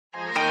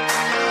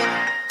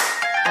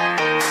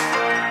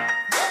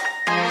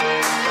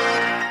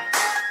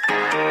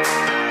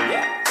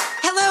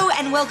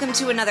welcome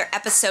to another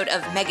episode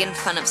of Megan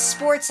Fun of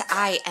Sports.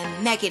 I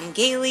am Megan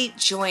Gailey,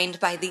 joined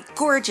by the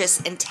gorgeous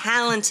and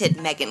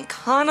talented Megan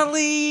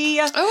Connolly.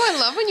 Oh, I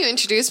love when you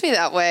introduce me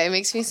that way. It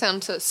makes me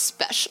sound so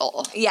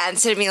special. Yeah,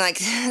 instead of being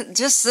like,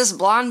 just this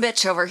blonde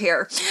bitch over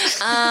here.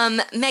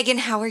 Megan,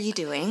 how are you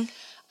doing?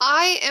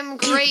 I am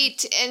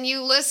great, and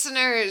you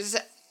listeners,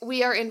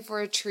 we are in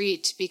for a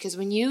treat because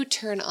when you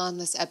turn on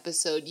this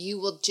episode, you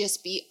will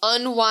just be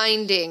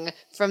unwinding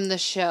from the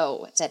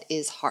show that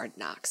is Hard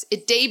Knocks.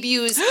 It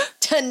debuts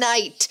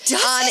tonight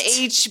on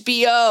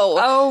HBO.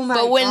 Oh my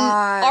god! But when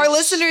our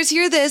listeners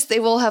hear this, they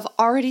will have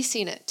already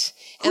seen it.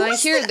 And I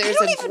hear there's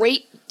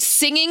great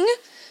singing,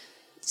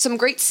 some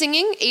great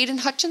singing.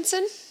 Aiden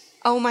Hutchinson.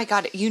 Oh my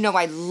god! You know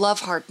I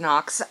love Hard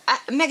Knocks,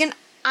 Megan.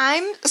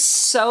 I'm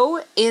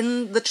so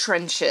in the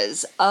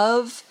trenches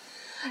of.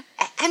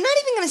 I'm not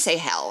even going to say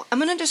hell. I'm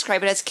going to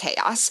describe it as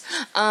chaos.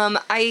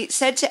 I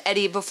said to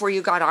Eddie before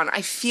you got on,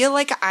 I feel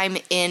like I'm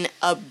in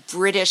a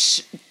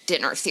British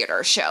dinner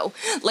theater show.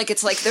 Like,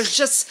 it's like there's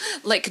just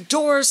like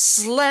doors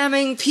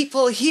slamming,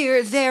 people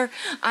here, there.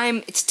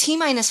 It's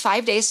T-minus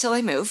 5 days till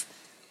I move.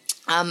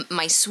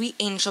 My sweet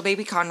angel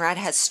baby Conrad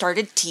has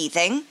started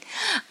teething,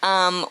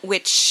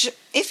 which,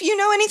 if you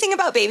know anything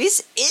about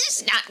babies,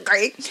 is not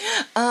great.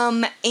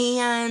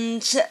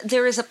 And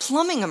there is a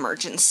plumbing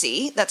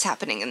emergency that's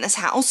happening in this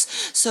house.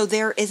 So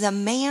there is a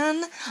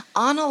man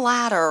on a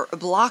ladder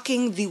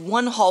blocking the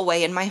one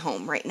hallway in my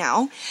home right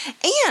now.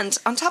 And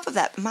on top of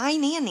that, my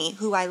nanny,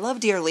 who I love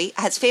dearly,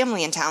 has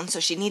family in town, so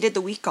she needed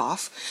the week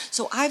off.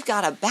 So I've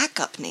got a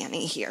backup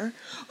nanny here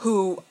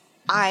who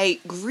I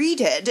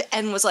greeted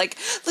and was like,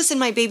 listen,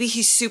 my baby,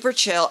 he's super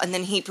chill. And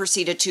then he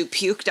proceeded to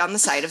puke down the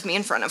side of me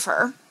in front of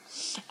her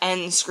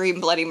and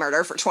scream bloody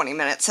murder for 20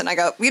 minutes. And I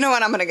go, you know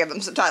what? I'm going to give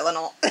him some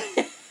Tylenol.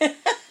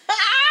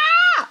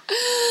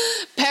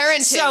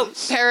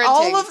 Parenting.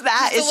 All of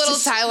that is a little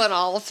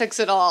Tylenol will fix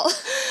it all.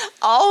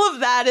 All of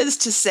that is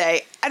to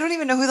say, I don't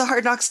even know who the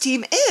Hard Knocks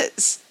team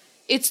is.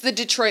 It's the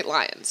Detroit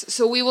Lions.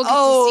 So we will get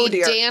to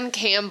see Dan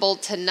Campbell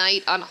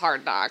tonight on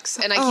Hard Knocks.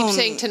 And I keep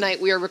saying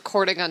tonight, we are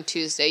recording on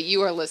Tuesday.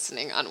 You are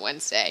listening on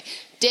Wednesday.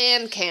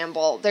 Dan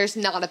Campbell, there's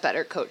not a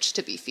better coach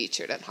to be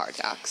featured in Hard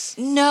Knocks.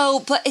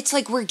 No, but it's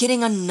like we're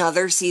getting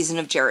another season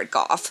of Jared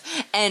Goff.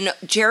 And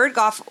Jared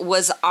Goff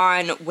was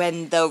on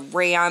when the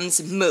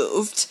Rams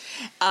moved.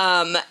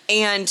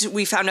 And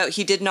we found out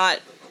he did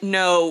not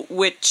know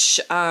where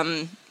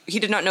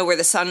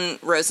the sun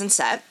rose and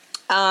set.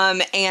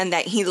 And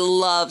that he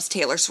loves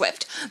Taylor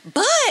Swift.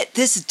 But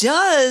this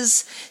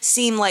does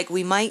seem like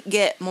we might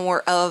get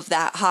more of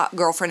that hot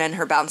girlfriend and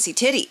her bouncy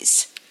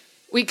titties.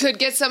 We could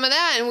get some of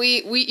that, and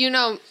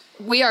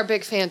we are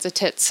big fans of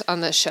tits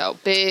on this show.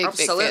 Big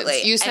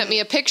fans. You sent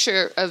me a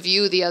picture of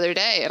you the other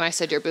day, and I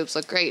said your boobs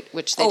look great,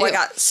 which they do. Oh, I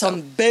got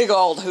some big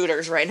old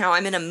hooters right now.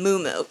 I'm in a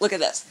moo-moo. Look at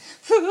this.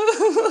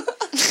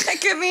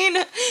 I mean,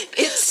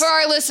 it's... For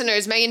our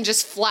listeners, Megan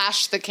just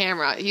flashed the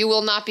camera. You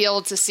will not be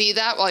able to see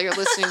that while you're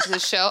listening to the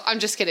show. I'm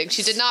just kidding.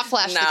 She did not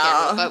flash the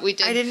camera, but we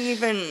did. I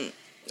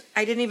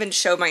didn't even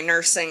show my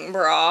nursing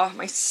bra,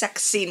 my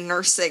sexy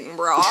nursing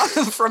bra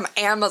from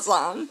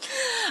Amazon.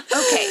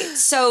 Okay,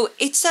 so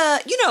it's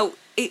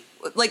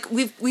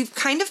we've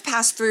kind of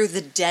passed through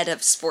the dead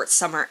of sports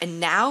summer, and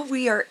now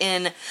we are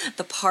in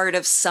the part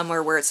of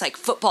summer where it's like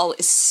football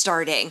is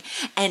starting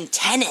and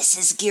tennis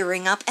is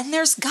gearing up and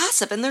there's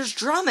gossip and there's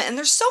drama and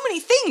there's so many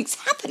things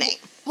happening.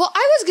 Well,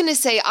 I was going to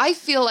say, I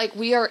feel like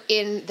we are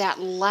in that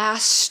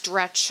last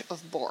stretch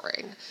of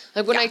boring.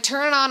 Like when I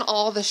turn on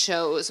all the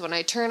shows, when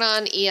I turn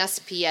on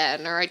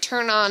ESPN, or I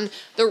turn on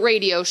the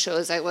radio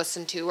shows I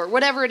listen to, or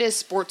whatever it is,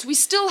 sports, we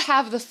still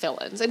have the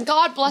fill-ins. And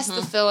God bless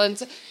the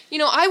fill-ins. You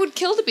know, I would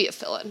kill to be a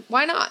fill-in.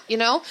 Why not? You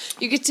know,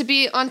 you get to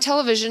be on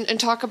television and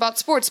talk about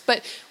sports,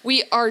 but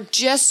we are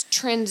just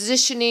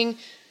transitioning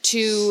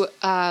to...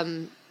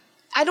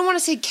 I don't want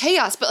to say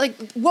chaos, but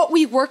like what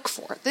we work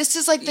for. This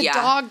is like the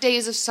dog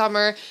days of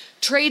summer.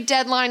 Trade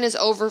deadline is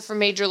over for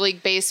Major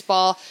League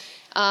Baseball.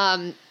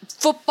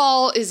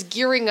 Football is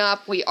gearing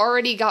up. We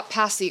already got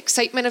past the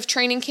excitement of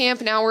training camp.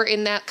 Now we're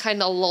in that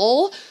kind of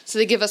lull. So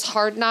they give us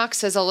Hard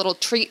Knocks as a little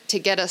treat to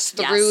get us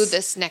through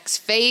this next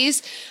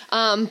phase.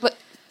 But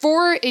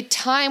for a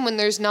time when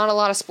there's not a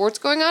lot of sports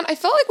going on, I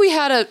felt like we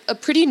had a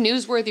pretty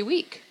newsworthy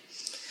week.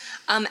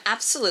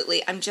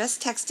 Absolutely. I'm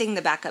just texting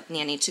the backup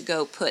nanny to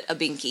go put a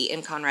binky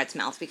in Conrad's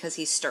mouth because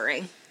he's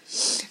stirring.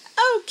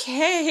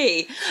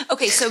 Okay,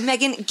 so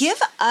Megan, give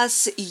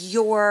us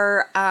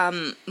your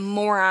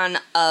moron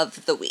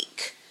of the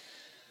week.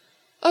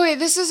 Okay,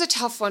 this is a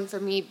tough one for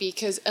me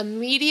because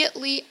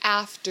immediately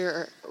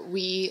after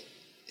we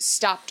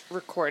stopped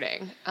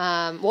recording,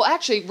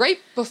 actually right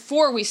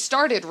before we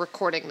started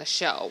recording the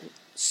show,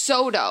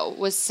 Soto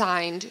was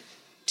signed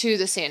to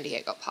the San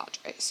Diego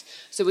Padres.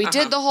 So we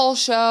did the whole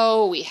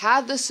show, we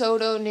had the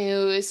Soto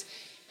news,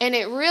 and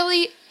it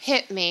really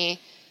hit me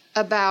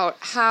about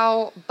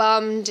how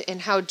bummed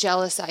and how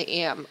jealous I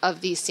am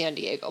of these San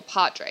Diego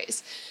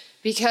Padres.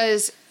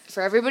 Because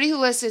for everybody who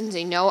listens,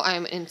 they know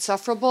I'm an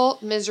insufferable,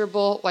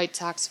 miserable White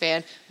Sox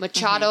fan.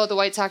 Machado, the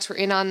White Sox were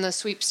in on the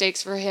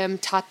sweepstakes for him.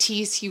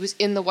 Tatis, he was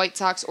in the White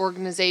Sox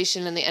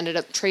organization, and they ended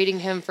up trading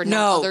him for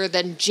none other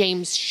than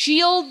James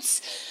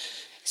Shields.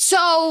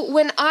 So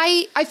when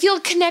I feel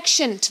a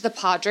connection to the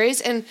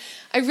Padres, and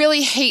I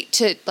really hate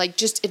to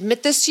just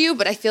admit this to you,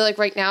 but I feel like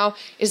right now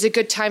is a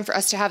good time for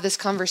us to have this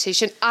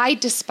conversation. I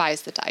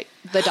despise the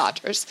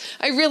Dodgers.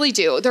 I really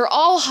do. They're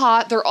all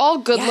hot. They're all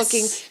good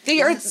looking.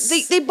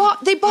 They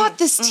bought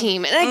this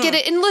team, and I get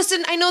it. And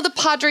listen, I know the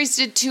Padres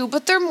did too,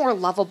 but they're more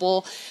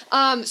lovable.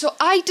 So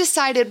I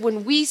decided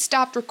when we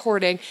stopped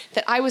recording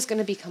that I was going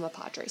to become a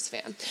Padres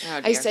fan.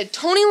 Oh, I said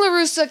Tony La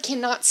Russa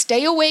cannot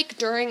stay awake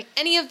during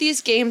any of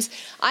these games.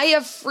 I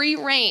have free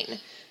reign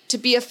to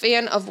be a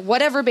fan of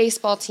whatever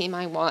baseball team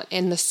I want.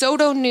 And the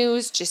Soto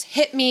news just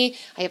hit me.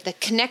 I have the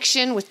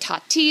connection with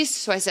Tatis,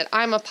 so I said,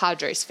 I'm a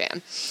Padres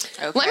fan.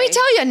 Okay. Let me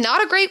tell you,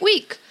 not a great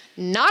week.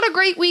 Not a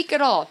great week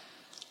at all.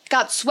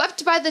 Got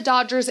swept by the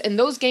Dodgers, and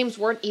those games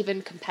weren't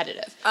even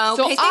competitive. Okay,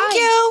 so thank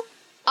you.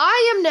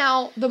 I am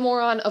now the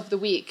moron of the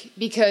week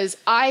because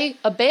I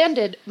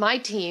abandoned my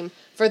team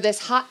for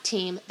this hot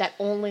team that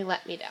only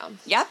let me down.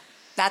 Yep.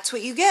 That's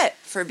what you get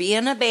for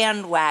being a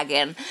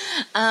bandwagon.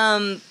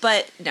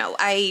 But no,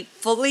 I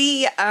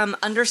fully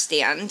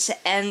understand.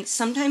 And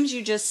sometimes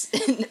you just,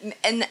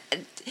 and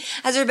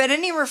has there been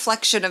any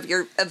reflection of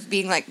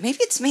being like, maybe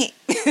it's me?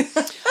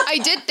 I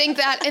did think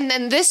that. And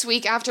then this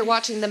week, after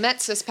watching the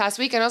Mets this past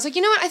weekend, I was like,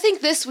 you know what? I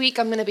think this week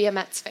I'm going to be a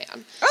Mets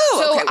fan.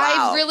 Oh, okay,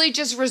 wow. I've really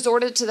just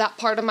resorted to that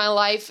part of my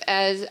life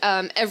as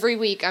every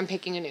week I'm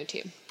picking a new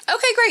team.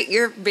 Okay, great.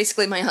 You're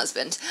basically my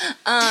husband.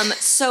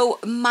 So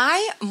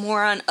my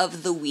moron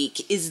of the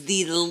week is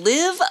the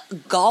live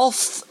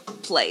golf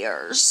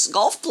players.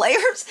 Golf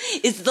players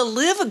is the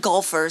live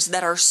golfers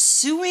that are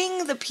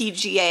suing the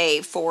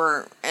PGA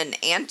for an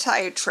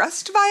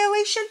antitrust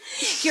violation.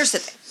 Here's the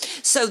thing.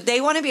 So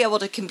they want to be able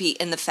to compete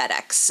in the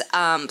FedEx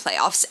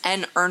playoffs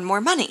and earn more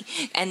money.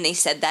 And they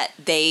said that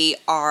they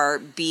are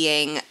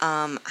being,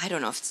 I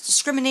don't know if it's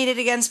discriminated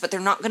against, but they're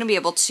not going to be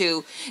able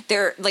to,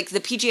 they're like the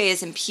PGA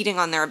is impeding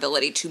on their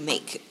ability to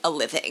make a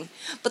living.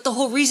 But the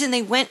whole reason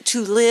they went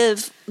to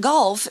live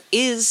golf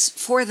is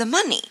for the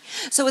money.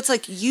 So it's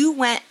like you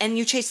went and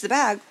you chased the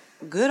bag.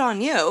 Good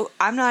on you.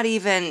 I'm not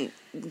even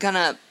going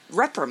to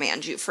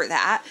reprimand you for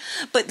that,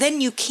 but then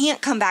you can't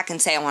come back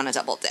and say I want to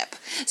double dip.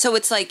 So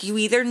it's like you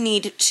either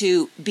need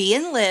to be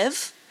in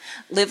live,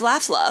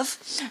 laugh, love,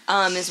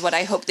 is what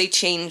I hope they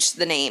change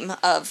the name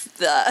of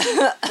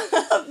the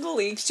of the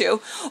league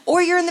to,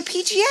 or you're in the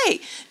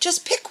PGA.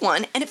 Just pick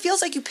one, and it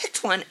feels like you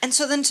picked one, and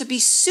so then to be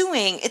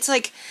suing, it's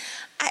like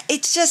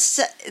it's just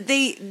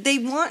they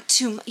want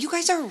to. You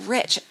guys are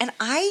rich, and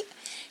I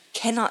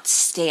cannot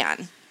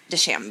stand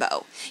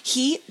DeChambeau.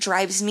 He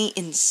drives me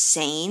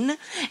insane,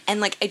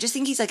 and I just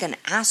think he's like an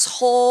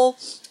asshole,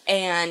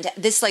 and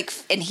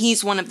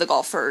he's one of the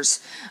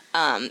golfers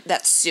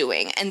that's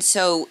suing, and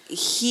so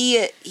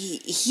he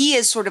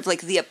is sort of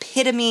like the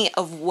epitome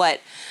of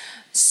what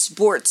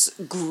sports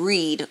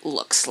greed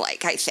looks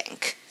like, I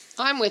think.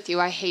 I'm with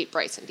you. I hate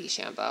Bryson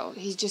DeChambeau.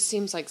 He just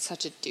seems like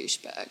such a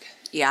douchebag.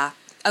 Yeah.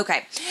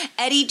 Okay.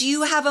 Eddie, do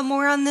you have a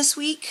moron this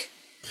week?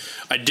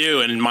 I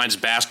do, and mine's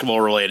basketball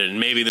related. And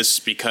maybe this is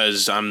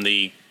because I'm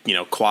the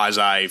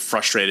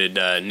quasi-frustrated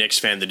Knicks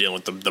fan to deal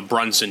with the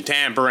Brunson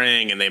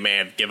tampering, and they may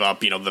have give up,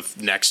 the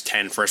next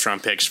 10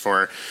 first-round picks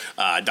for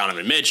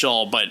Donovan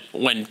Mitchell. But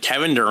when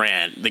Kevin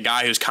Durant, the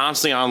guy who's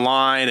constantly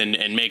online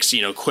and makes,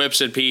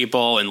 quips at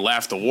people and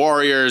left the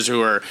Warriors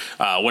who are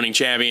winning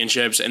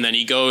championships, and then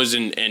he goes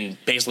and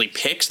basically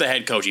picks the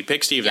head coach. He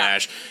picks Steve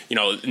Nash.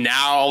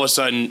 Now all of a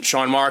sudden,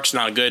 Sean Marks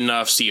not good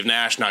enough, Steve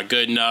Nash not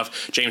good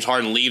enough, James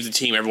Harden leaves the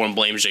team, everyone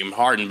blames James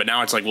Harden. But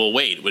now it's like, well,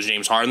 wait, was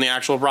James Harden the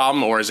actual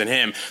problem, or is it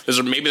him?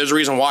 Maybe there's a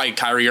reason why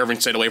Kyrie Irving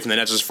stayed away from the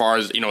Nets as far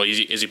as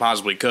as he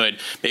possibly could.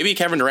 Maybe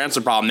Kevin Durant's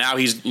the problem. Now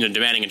he's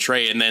demanding a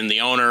trade, and then the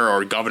owner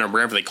or governor,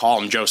 whatever they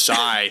call him, Joe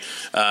Tsai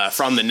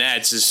from the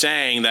Nets, is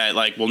saying that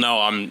well,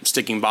 no, I'm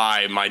sticking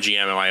by my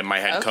GM and my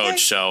head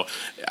coach. So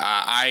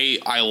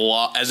I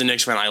love, as a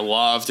Knicks fan, I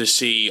love to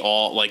see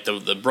all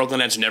the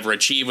Brooklyn Nets never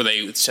achieve what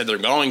they said they're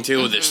going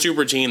to. This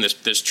super team,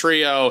 this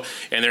trio,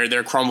 and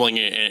they're crumbling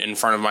in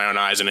front of my own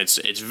eyes, and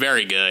it's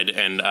very good.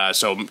 And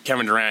so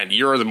Kevin Durant,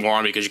 you're the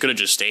moron because you could have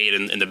just stayed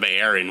in the Bay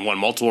Area and won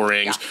multiple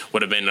rings.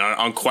 Would have been an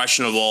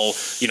unquestionable,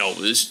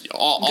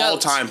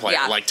 all-time player,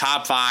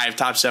 top 5,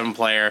 top 7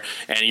 player,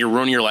 and you're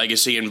ruining your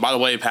legacy. And by the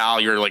way,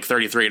 pal, you're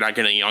 33, you're not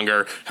getting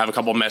younger, have a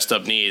couple messed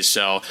up knees.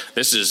 So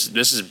this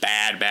is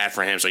bad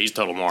for him. So he's a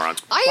total moron.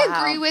 I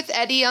agree with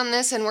Eddie on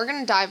this, and we're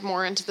going to dive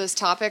more into this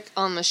topic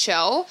on the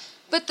show.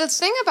 But the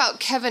thing about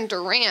Kevin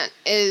Durant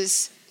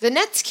is the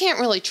Nets can't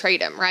really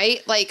trade him,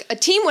 right? A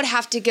team would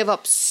have to give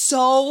up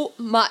so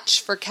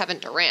much for Kevin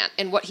Durant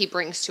and what he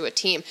brings to a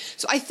team.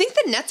 So I think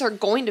the Nets are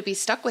going to be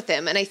stuck with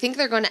him, and I think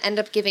they're going to end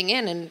up giving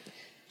in and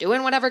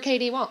doing whatever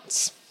KD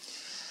wants.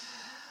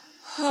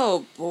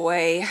 Oh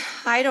boy,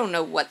 I don't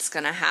know what's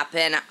gonna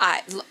happen.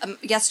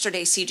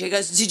 Yesterday CJ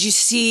goes, "Did you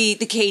see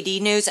the KD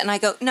news?" And I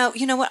go, "No,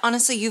 you know what?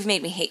 Honestly, you've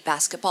made me hate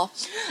basketball."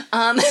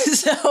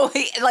 So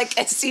like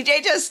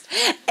CJ just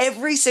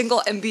every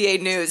single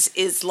NBA news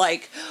is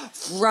like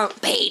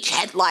front page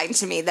headline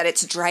to me that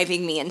it's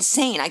driving me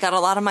insane. I got a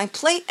lot on my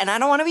plate and I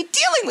don't want to be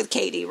dealing with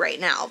KD right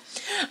now.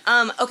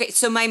 Okay,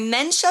 so my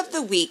mensch of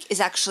the week is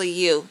actually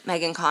you,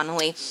 Megan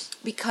Connolly,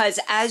 because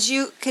as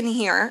you can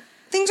hear,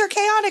 things are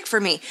chaotic for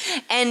me.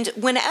 And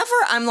whenever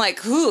I'm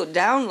like, ooh,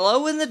 down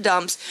low in the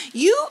dumps,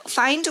 you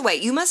find a way.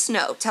 You must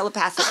know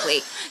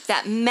telepathically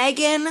that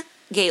Megan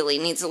Gailey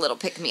needs a little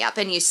pick-me-up.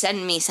 And you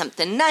send me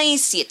something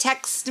nice. You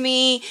text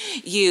me.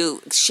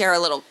 You share a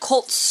little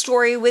cult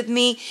story with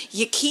me.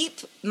 You keep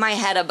my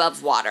head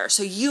above water.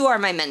 So you are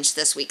my mensch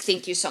this week.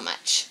 Thank you so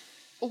much.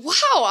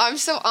 Wow, I'm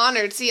so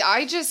honored. See,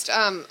 I just,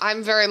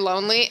 I'm very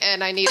lonely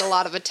and I need a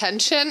lot of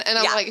attention. And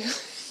I'm like...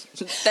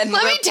 Then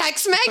Let me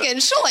text Megan.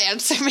 She'll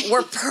answer me.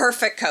 We're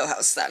perfect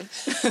co-hosts then.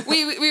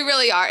 we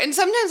really are. And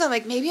sometimes I'm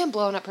like, maybe I'm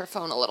blowing up her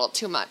phone a little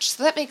too much.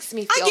 So that makes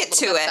me feel I get a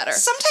little bit better.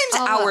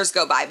 Sometimes hours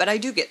go by, but I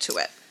do get to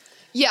it.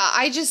 Yeah,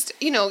 I just,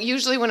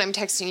 usually when I'm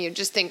texting you,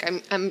 just think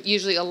I'm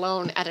usually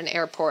alone at an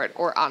airport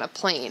or on a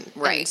plane.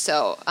 Right. And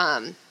so,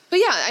 but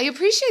yeah, I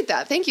appreciate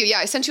that. Thank you. Yeah,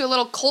 I sent you a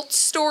little Colts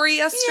story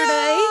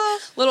yesterday. Yeah.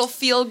 Little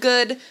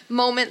feel-good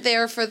moment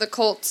there for the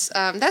Colts.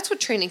 That's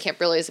what training camp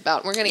really is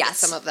about. We're going to get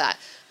some of that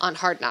on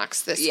Hard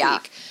Knocks this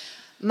week.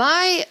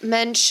 My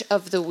mensch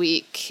of the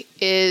week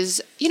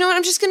is, you know what,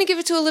 I'm just going to give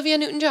it to Olivia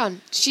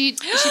Newton-John. She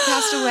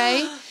passed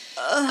away.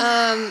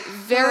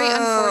 Very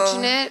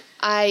unfortunate.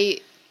 I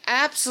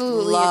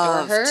absolutely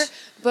adore her.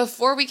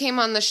 Before we came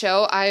on the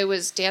show, I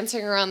was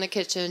dancing around the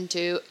kitchen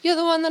to "You're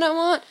the One That I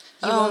Want."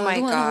 Oh my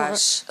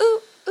gosh.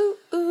 Ooh, ooh,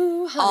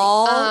 ooh,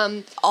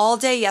 honey. All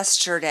day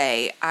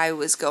yesterday, I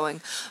was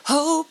going,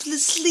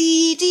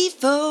 hopelessly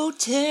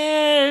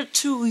devoted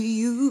to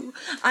you.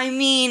 I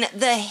mean,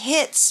 the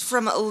hits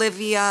from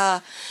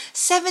Olivia,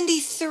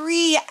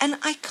 73, and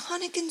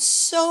iconic and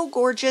so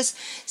gorgeous,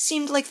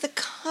 seemed like the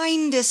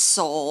kindest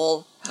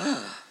soul.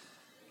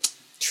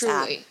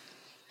 Truly. Sad.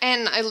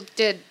 And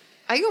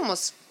I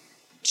almost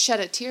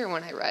shed a tear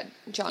when I read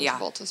John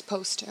Travolta's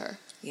post to her.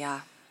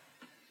 Yeah.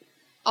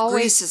 Always,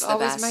 Grease is the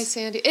always best. my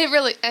Sandy. It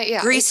really,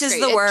 Grease is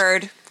the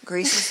word.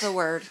 Grease is the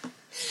word.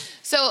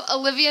 So,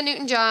 Olivia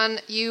Newton-John,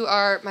 you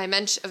are my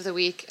mensch of the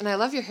week, and I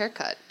love your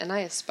haircut, and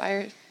I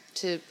aspire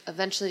to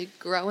eventually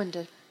grow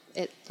into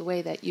it the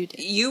way that you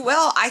did. You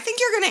will. I think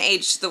you're going to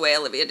age the way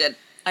Olivia did.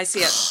 I see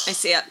it. I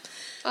see it.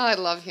 Oh, I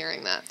love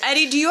hearing that.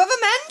 Eddie, do you have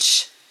a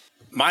mensch?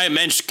 My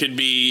mensch could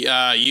be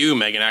you,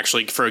 Megan,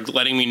 actually, for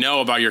letting me know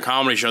about your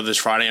comedy show this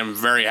Friday. I'm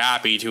very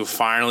happy to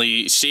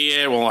finally see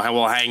it. We'll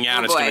hang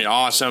out. It's going to be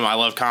awesome. I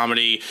love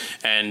comedy,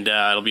 and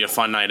it'll be a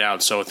fun night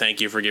out. So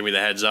thank you for giving me the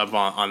heads up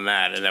on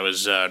that. And that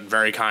was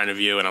very kind of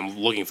you, and I'm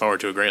looking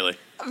forward to it greatly.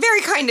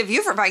 Very kind of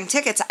you for buying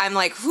tickets. I'm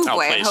like, boy,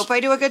 I hope I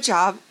do a good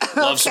job.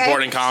 Love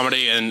supporting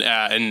comedy,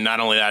 and not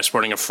only that,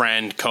 supporting a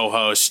friend,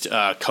 co-host,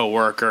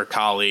 co-worker,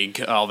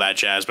 colleague, all that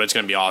jazz. But it's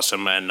going to be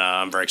awesome, and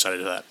I'm very excited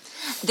for that.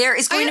 There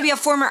is going to be a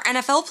former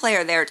NFL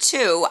player there,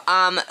 too,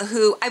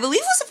 who I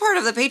believe was a part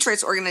of the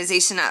Patriots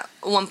organization at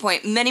one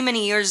point many,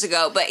 many years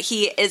ago, but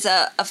he is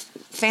a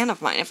fan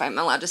of mine, if I'm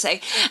allowed to say,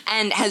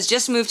 and has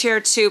just moved here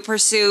to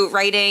pursue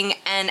writing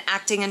and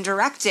acting and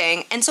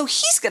directing, and so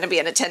he's going to be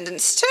in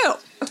attendance, too.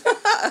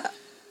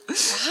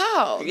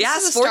 Wow. Yeah,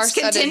 sports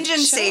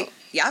contingency.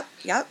 Yep.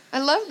 I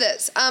love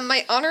this.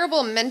 My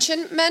honorable mensch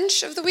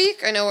of the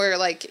week, I know we're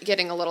like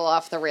getting a little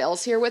off the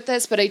rails here with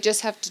this, but I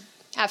just have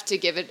to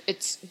give it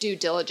its due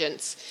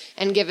diligence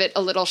and give it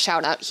a little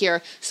shout out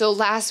here. So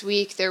last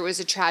week there was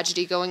a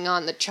tragedy going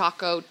on. The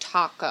Choco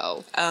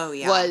Taco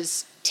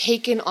was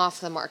taken off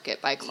the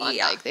market by Klondike.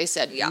 Yeah. They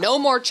said, no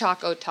more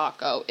Choco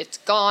Taco. It's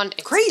gone.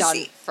 It's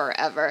done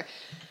forever.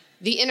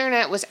 The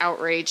internet was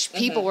outraged.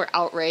 People were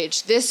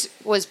outraged. This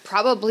was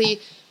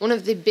probably one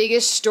of the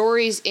biggest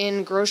stories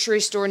in grocery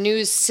store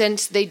news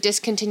since they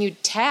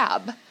discontinued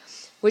Tab,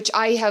 which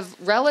I have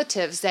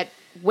relatives that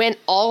went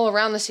all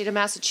around the state of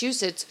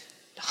Massachusetts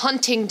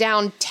hunting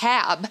down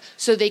Tab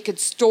so they could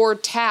store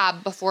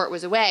Tab before it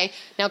was away.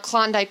 Now,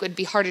 Klondike would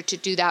be harder to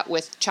do that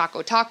with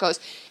Choco Tacos.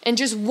 And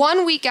just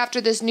 1 week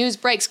after this news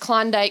breaks,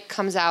 Klondike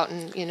comes out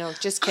and,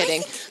 just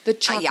kidding. The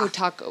Choco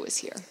Taco is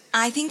here.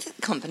 I think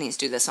that companies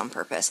do this on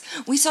purpose.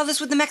 We saw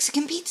this with the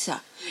Mexican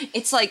pizza.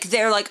 It's like,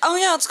 they're like, oh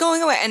yeah, it's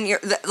going away. And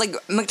like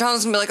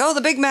McDonald's can be like, oh, the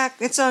Big Mac,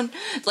 it's on.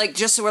 Like,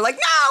 just so we're like, no,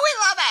 we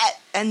love it.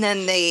 And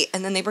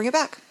then they bring it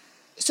back.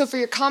 So for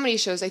your comedy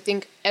shows, I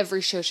think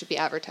every show should be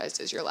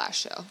advertised as your last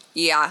show.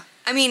 Yeah.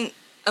 I mean,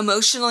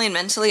 emotionally and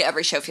mentally,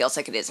 every show feels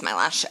like it is my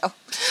last show.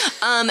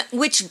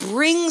 Which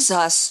brings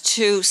us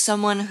to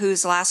someone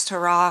whose last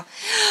hurrah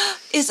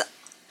is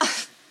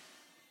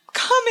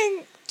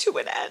coming to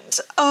an end.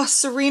 Oh,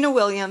 Serena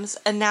Williams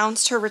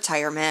announced her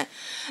retirement.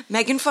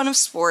 Megan Fun of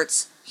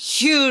Sports,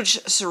 huge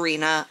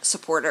Serena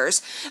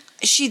supporters.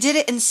 She did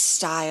it in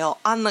style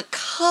on the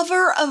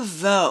cover of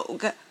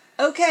Vogue.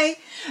 Okay.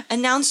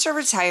 Announced her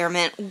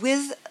retirement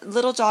with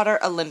little daughter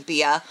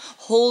Olympia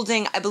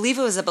holding, I believe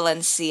it was a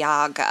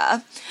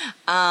Balenciaga.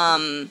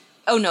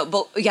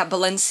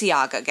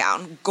 Balenciaga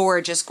gown.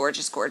 Gorgeous,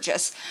 gorgeous,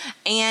 gorgeous.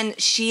 And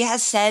she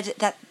has said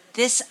that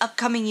this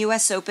upcoming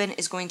U.S. Open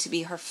is going to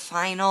be her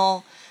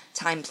final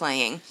time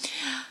playing.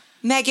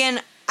 Megan,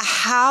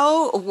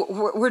 how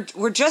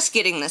we're just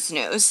getting this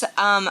news.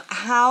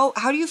 How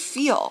do you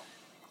feel?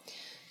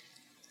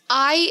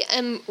 I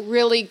am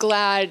really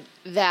glad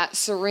that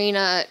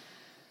Serena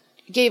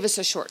gave us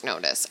a short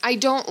notice. I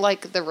don't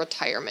like the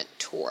retirement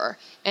tour.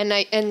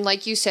 And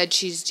like you said,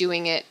 she's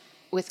doing it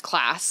with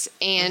class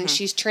and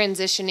she's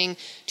transitioning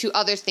to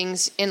other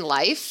things in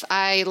life.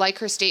 I like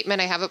her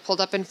statement. I have it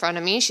pulled up in front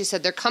of me. She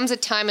said, "There comes a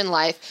time in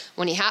life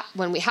when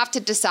we have to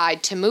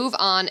decide to move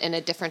on in a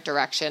different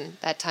direction.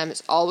 That time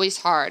is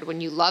always hard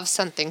when you love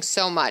something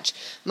so much.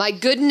 My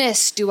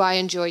goodness, do I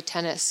enjoy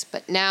tennis,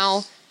 but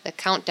now the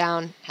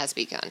countdown has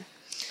begun."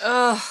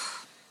 Ugh.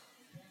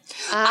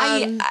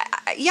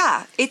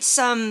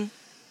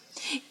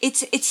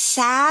 It's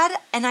sad,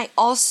 and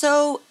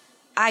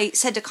I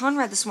said to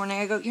Conrad this morning,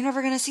 I go, "You're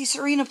never going to see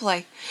Serena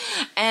play."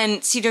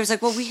 And CJ was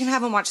like, "Well, we can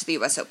have him watch the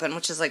U.S. Open,"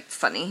 which is like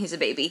funny. He's a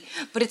baby.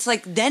 But it's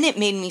like, then it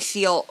made me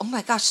feel, oh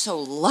my gosh, so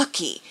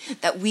lucky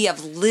that we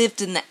have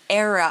lived in the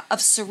era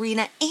of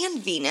Serena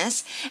and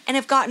Venus and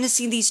have gotten to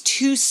see these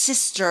two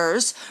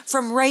sisters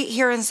from right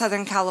here in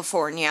Southern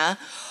California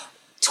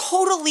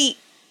totally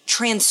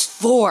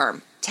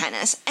transform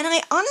tennis, and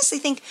I honestly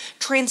think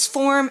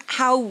transform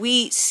how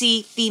we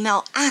see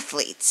female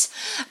athletes,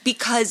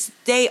 because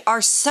they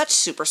are such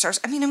superstars.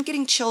 I mean, I'm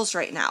getting chills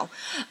right now.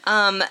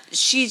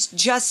 She's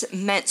just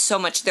meant so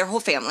much. Their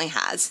whole family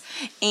has,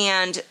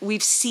 and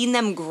we've seen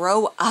them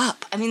grow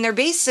up. I mean, they're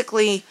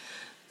basically,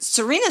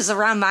 Serena's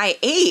around my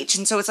age,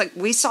 and so it's like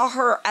we saw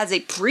her as a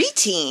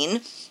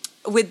preteen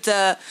with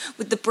the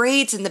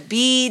braids and the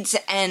beads,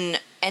 and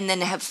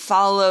then have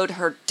followed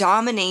her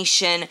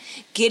domination,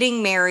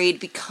 getting married,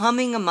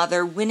 becoming a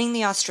mother, winning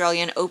the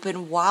Australian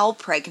Open while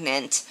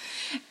pregnant.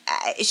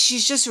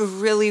 She's just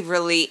really,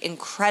 really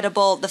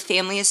incredible. The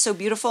family is so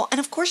beautiful.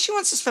 And of course she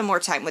wants to spend more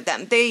time with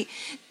them.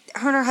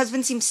 Her and her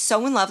husband seem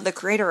so in love, the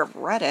creator of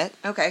Reddit.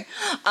 Okay.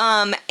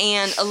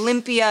 And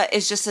Olympia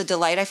is just a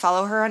delight. I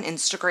follow her on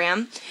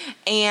Instagram.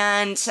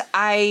 And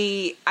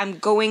I'm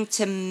going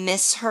to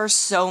miss her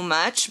so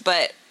much,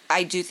 but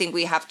I do think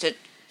we have to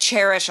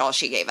cherish all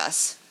she gave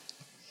us.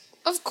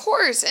 Of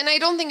course, and I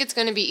don't think it's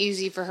going to be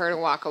easy for her to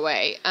walk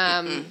away.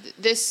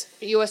 This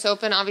U.S.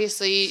 Open,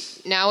 obviously,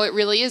 now it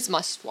really is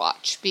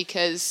must-watch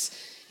because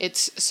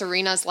it's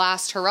Serena's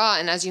last hurrah,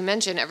 and as you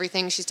mentioned,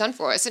 everything she's done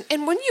for us.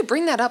 And when you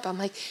bring that up, I'm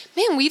like,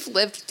 man, we've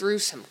lived through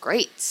some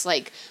greats.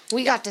 Like,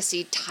 we got to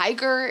see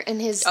Tiger in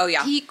his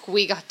peak.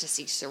 We got to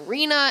see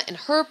Serena in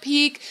her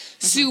peak.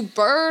 Sue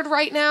Bird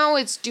right now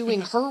is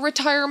doing her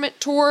retirement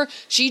tour.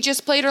 She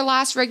just played her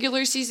last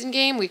regular season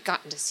game. We've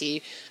gotten to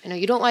see, I know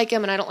you don't like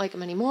him, and I don't like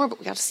him anymore, but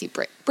we got to see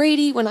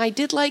Brady when I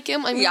did like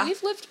him. I mean,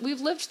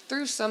 we've lived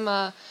through some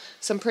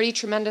pretty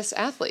tremendous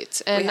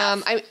athletes. And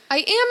I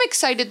am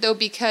excited, though,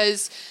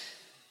 because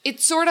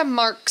it sort of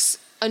marks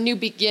a new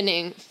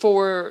beginning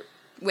for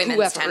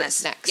women's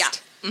tennis next. Yeah.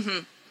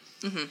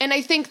 And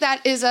I think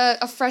that is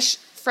a fresh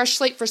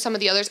slate for some of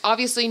the others.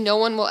 Obviously, no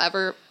one will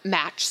ever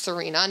match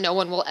Serena. No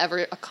one will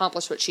ever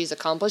accomplish what she's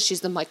accomplished.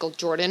 She's the Michael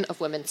Jordan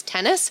of women's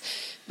tennis.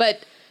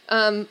 But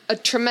a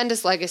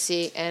tremendous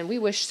legacy, and we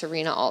wish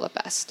Serena all the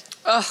best.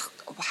 Ugh,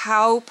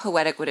 how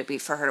poetic would it be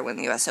for her to win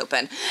the U.S.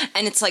 Open?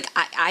 And it's like,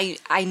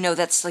 I know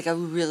that's like a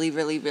really,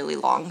 really, really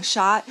long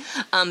shot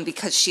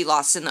because she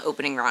lost in the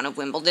opening round of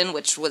Wimbledon,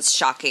 which was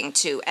shocking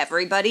to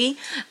everybody.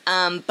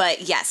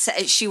 But yes,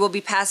 she will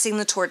be passing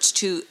the torch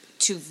to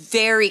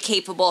very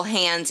capable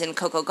hands in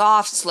Coco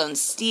Gauff, Sloane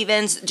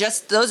Stephens.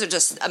 Those are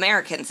just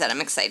Americans that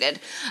I'm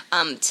excited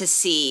to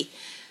see,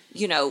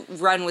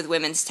 run with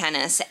women's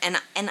tennis.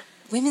 And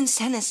women's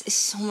tennis is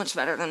so much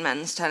better than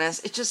men's tennis.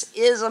 It just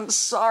is. I'm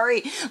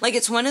sorry. Like,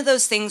 it's one of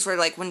those things where,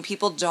 like, when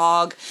people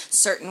dog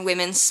certain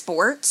women's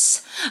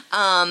sports,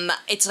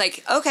 it's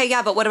like, okay,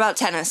 yeah, but what about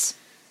tennis?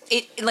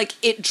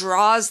 It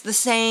draws the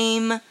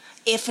same,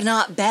 if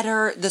not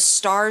better. The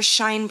stars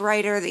shine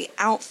brighter. The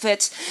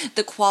outfits,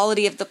 the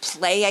quality of the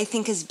play, I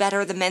think, is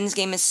better. The men's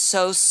game is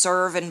so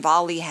serve and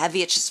volley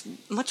heavy. It's just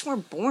much more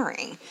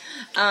boring.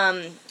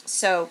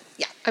 So,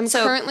 yeah. I'm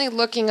currently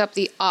looking up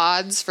the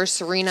odds for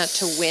Serena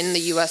to win the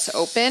U.S.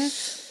 Open,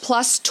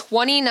 plus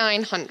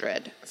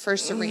 2,900 for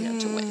Serena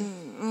to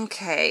win.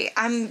 Okay.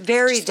 I'm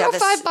very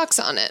devastated. Throw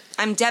 $5 on it.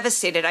 I'm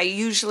devastated. I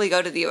usually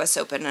go to the U.S.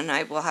 Open, and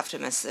I will have to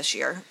miss this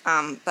year.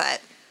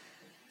 But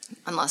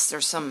unless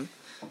there's some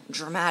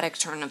dramatic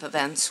turn of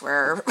events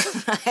where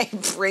I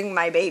bring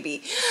my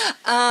baby.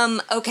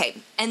 Okay,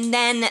 and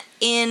then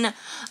in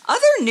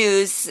other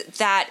news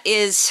that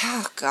is,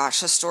 oh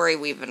gosh, a story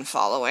we've been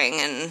following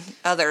and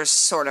others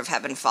sort of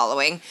have been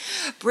following.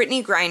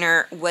 Brittany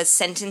Griner was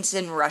sentenced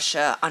in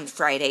Russia on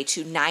Friday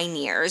to 9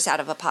 years out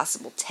of a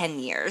possible 10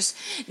 years.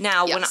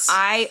 Now, when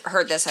I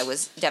heard this, I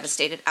was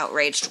devastated,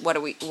 outraged. What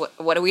do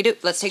we do?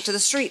 Let's take to the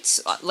streets.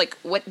 Like,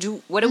 what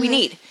do we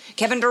need?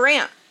 Kevin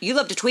Durant, you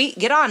love to tweet.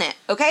 Get on it,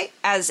 okay?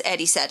 As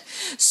Eddie said.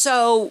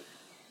 So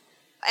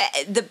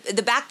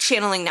the back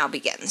channeling now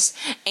begins.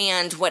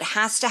 And what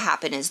has to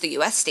happen is the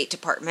U.S. State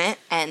Department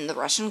and the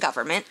Russian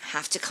government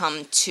have to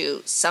come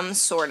to some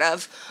sort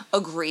of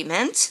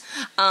agreement.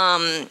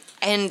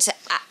 And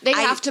they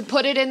have to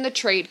put it in the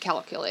trade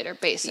calculator,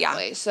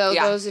 basically. Yeah. So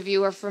those of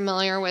you who are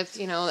familiar with,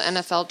 the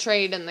NFL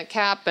trade and the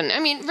cap, and I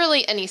mean,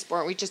 really any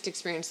sport, we just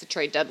experienced the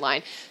trade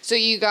deadline. So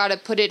you got to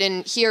put it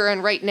in here,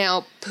 and right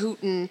now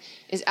Putin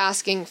is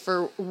asking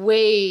for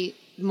way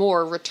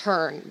more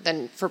return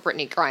than for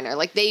Brittany Griner.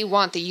 Like, they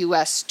want the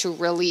U.S. to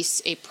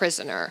release a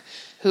prisoner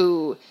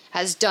who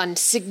has done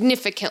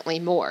significantly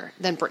more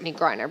than Brittany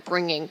Griner,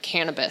 bringing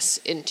cannabis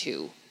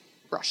into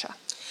Russia.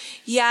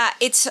 Yeah,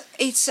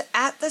 it's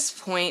at this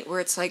point where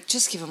it's like,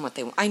 just give them what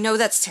they want. I know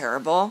that's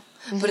terrible,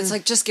 but it's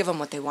like, just give them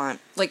what they want.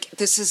 Like,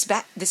 this is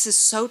bad. This is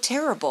so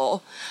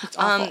terrible. It's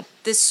awful.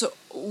 This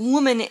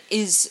woman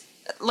is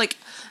like,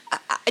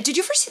 did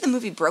you ever see the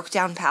movie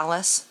Brokedown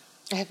Palace?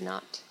 I have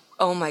not.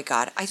 Oh my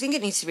God. I think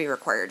it needs to be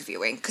required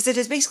viewing because it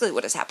is basically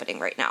what is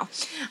happening right now.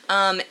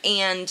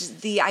 And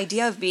the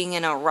idea of being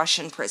in a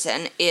Russian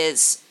prison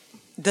is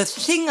the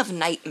thing of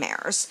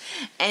nightmares.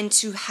 And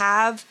to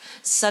have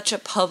such a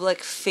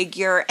public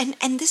figure,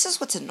 and this is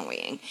what's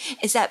annoying,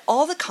 is that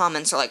all the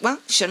comments are like, well,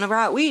 shouldn't have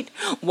brought weed.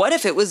 What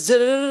if it was da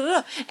da da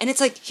da? And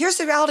it's like, here's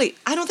the reality.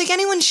 I don't think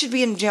anyone should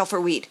be in jail for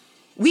weed.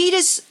 Weed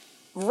is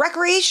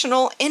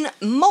recreational in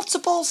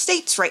multiple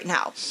states right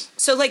now.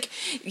 So like,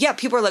 yeah,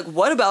 people are like,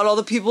 what about all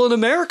the people in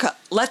America?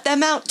 Let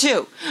them out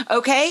too.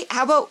 Okay?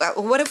 How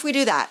about, what if we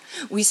do that?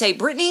 We say,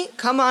 Brittany,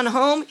 come on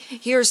home.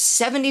 Here's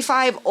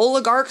 75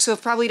 oligarchs who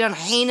have probably done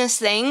heinous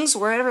things,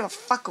 wherever the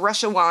fuck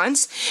Russia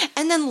wants.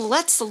 And then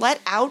let's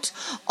let out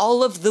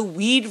all of the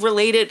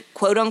weed-related,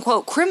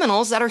 quote-unquote,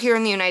 criminals that are here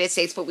in the United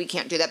States, but we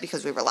can't do that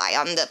because we rely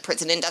on the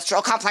prison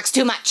industrial complex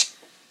too much.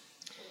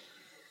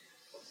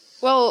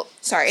 Well,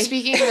 sorry.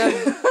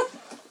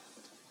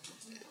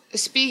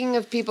 Speaking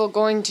of people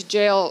going to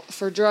jail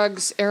for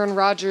drugs, Aaron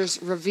Rodgers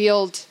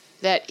revealed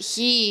that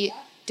he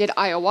did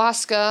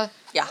ayahuasca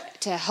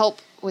to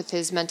help with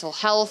his mental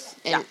health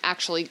and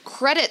actually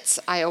credits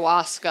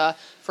ayahuasca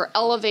for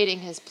elevating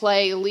his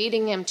play,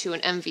 leading him to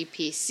an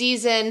MVP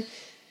season,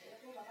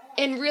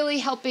 and really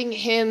helping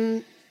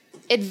him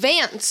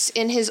advance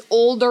in his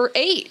older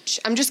age.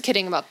 I'm just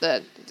kidding about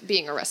the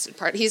being arrested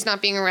part. He's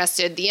not being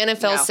arrested. The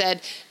NFL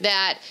said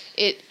that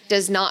it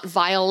does not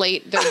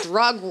violate their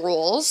drug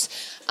rules.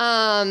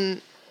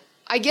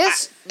 I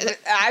guess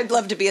I'd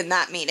love to be in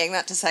that meeting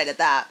that decided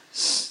that.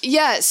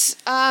 Yes.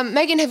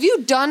 Megan, have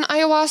you done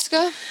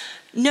ayahuasca?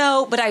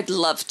 No, but I'd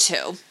love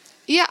to.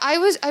 Yeah,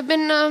 I've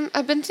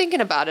been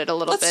thinking about it a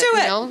little bit. Let's do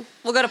it. You know?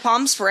 We'll go to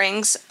Palm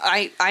Springs.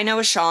 I know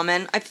a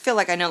shaman. I feel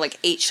like I know like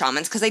 8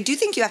 shamans because I do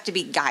think you have to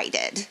be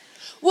guided.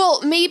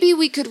 Well, maybe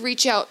we could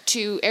reach out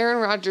to Aaron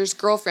Rodgers'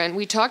 girlfriend.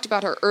 We talked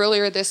about her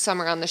earlier this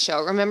summer on the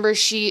show. Remember,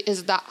 she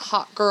is that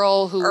hot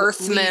girl who...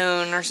 Earth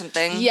Moon or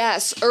something.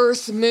 Yes,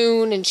 Earth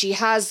Moon, and she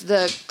has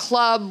the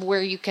club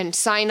where you can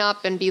sign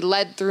up and be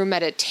led through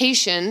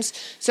meditations.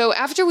 So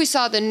after we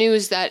saw the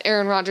news that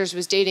Aaron Rodgers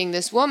was dating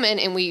this woman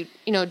and we,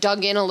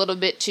 dug in a little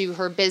bit to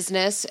her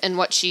business and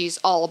what she's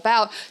all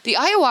about, the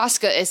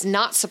ayahuasca is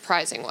not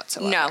surprising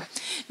whatsoever.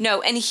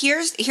 No. And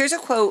here's a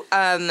quote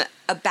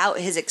about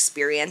his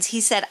experience.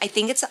 He said, I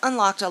think it's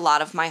unlocked a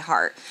lot of my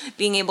heart,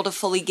 being able to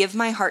fully give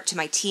my heart to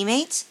my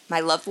teammates, my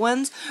loved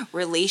ones,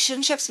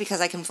 relationships,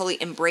 because I can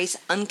fully embrace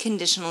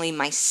unconditionally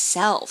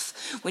myself.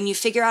 When you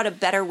figure out a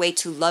better way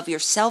to love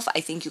yourself,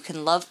 I think you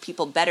can love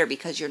people better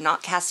because you're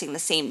not casting the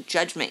same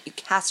judgment you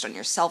cast on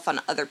yourself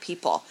on other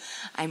people.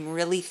 I'm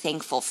really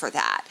thankful for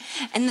that.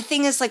 And the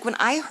thing is, like, when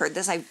I heard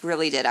this, I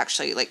really did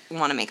actually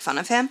want to make fun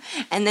of him.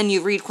 And then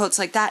you read quotes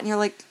like that and you're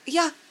like,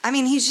 yeah, I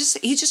mean, he's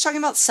just talking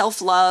about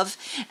self-love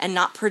and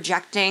not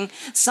projecting.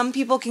 Some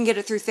people can get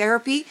it through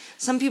therapy.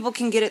 Some people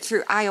can get it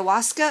through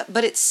ayahuasca,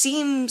 but it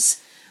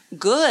seems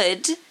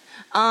good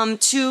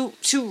to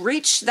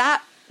reach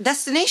that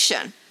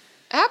destination.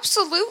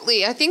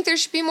 Absolutely. I think there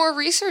should be more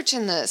research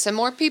in this, and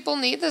more people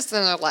need this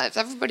in their lives.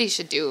 Everybody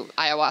should do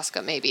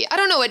ayahuasca, maybe. I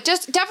don't know. It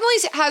just definitely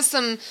has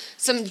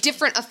some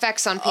different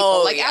effects on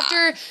people.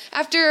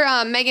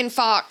 After Megan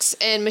Fox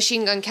and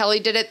Machine Gun Kelly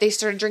did it, they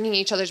started drinking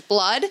each other's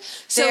blood.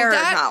 So they're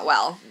not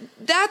well.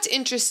 That's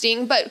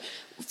interesting. But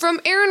from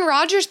Aaron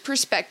Rodgers'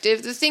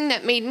 perspective, the thing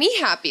that made me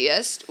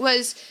happiest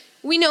was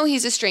we know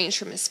he's estranged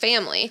from his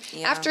family.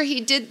 Yeah. After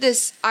he did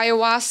this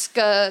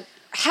ayahuasca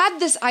had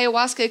this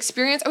ayahuasca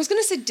experience. I was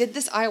going to say did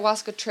this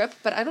ayahuasca trip,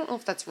 but I don't know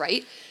if that's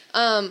right.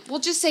 We'll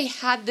just say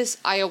had this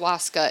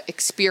ayahuasca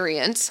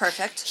experience.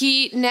 Perfect.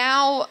 He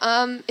now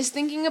is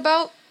thinking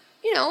about,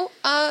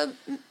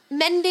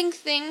 mending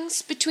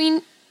things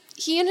between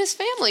he and his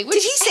family. Which,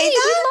 Did he say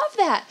that?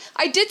 We love that.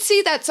 I did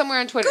see that somewhere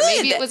on Twitter. Good.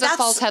 Maybe it was a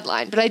false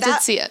headline, but I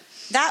did see it.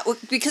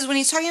 Because when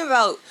he's talking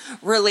about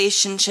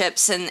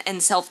relationships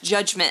and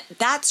self-judgment,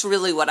 that's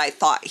really what I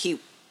thought he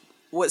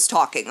was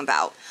talking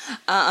about.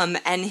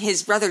 And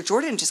his brother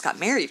Jordan just got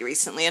married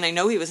recently, and I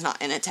know he was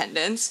not in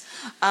attendance.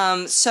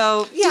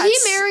 So, yeah. Did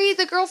he marry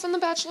the girl from The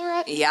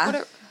Bachelorette?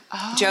 Yeah.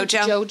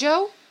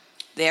 JoJo.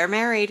 They're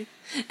married.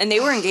 And they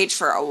were engaged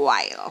for a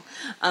while,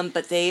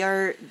 but they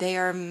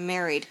are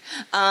married.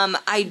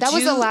 That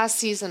was the last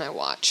season I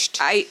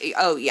watched.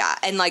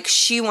 And like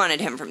she wanted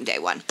him from day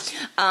one.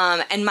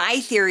 And my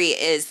theory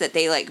is that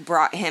they like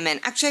brought him in.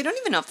 Actually, I don't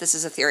even know if this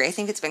is a theory. I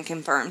think it's been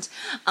confirmed.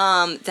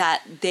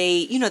 That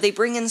they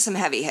bring in some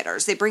heavy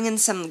hitters. They bring in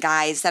some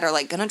guys that are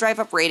like gonna drive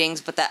up ratings,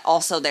 but that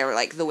also they were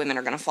like the women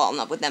are gonna fall in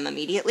love with them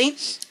immediately.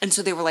 And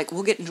so they were like,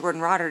 we'll get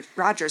Jordan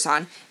Rodgers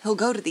on. He'll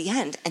go to the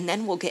end, and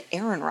then we'll get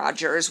Aaron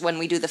Rodgers when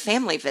we do the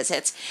family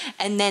visits.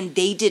 And then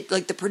they did,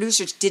 like, the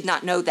producers did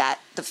not know that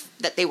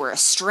they were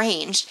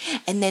estranged,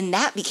 and then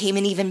that became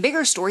an even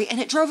bigger story,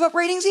 and it drove up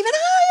ratings even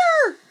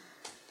higher.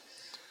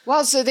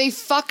 Wow, so they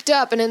fucked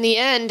up, and in the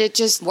end it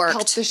just Worked.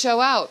 helped the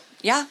show out.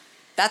 Yeah,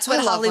 that's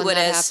what Hollywood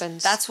is.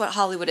 Happens. That's what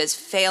Hollywood is,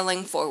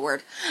 failing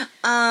forward.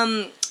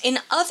 In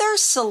other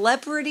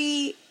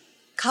celebrity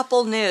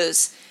couple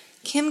news,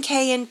 Kim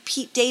K and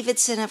Pete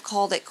Davidson have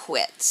called it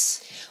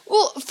quits.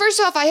 Well, first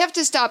off, I have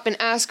to stop and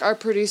ask our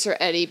producer,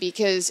 Eddie,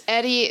 because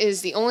Eddie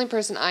is the only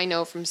person I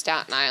know from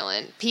Staten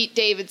Island. Pete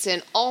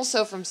Davidson,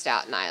 also from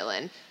Staten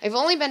Island. I've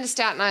only been to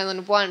Staten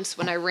Island once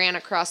when I ran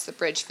across the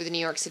bridge for the New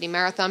York City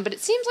Marathon, but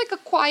it seems like a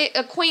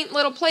quaint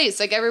little place.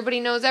 Like, everybody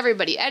knows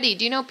everybody. Eddie,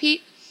 do you know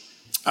Pete?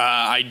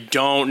 I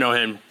don't know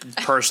him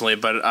personally,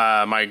 but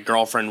my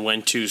girlfriend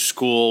went to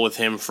school with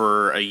him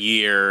for a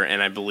year,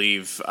 and I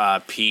believe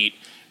Pete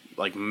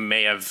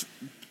may have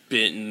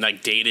been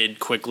dated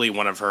quickly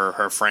one of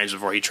her friends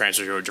before he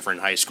transferred to a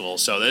different high school.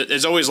 So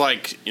there's always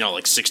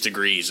 6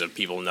 degrees of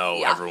people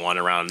know everyone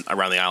around the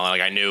island.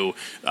 Like I knew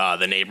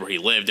the neighbor he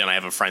lived in. I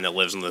have a friend that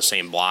lives in the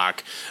same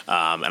block,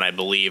 and I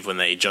believe when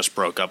they just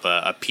broke up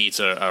a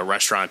pizza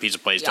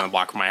place down the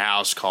block from my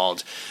house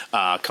called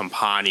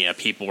Campania,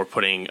 people were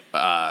putting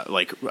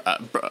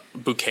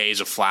bouquets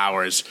of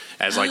flowers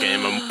as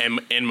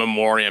in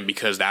memoriam,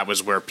 because that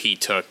was where Pete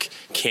took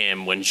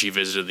Kim when she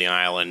visited the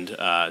island,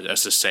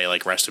 as to say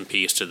rest in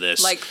peace to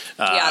this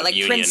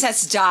union.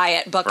 Princess Di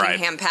at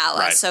Buckingham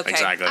Palace. Right, okay,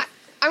 exactly.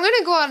 I'm going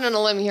to go out on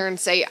a limb here and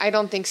say I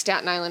don't think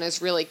Staten Island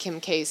is really Kim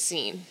K's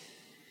scene.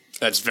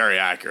 That's very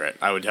accurate.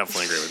 I would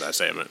definitely agree with that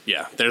statement.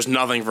 Yeah, there's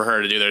nothing for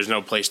her to do. There's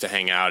no place to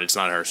hang out. It's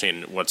not her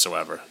scene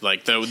whatsoever.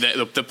 Like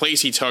the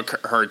place he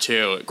took her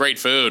to, great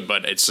food,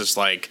 but it's just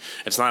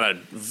it's not a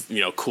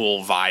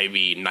cool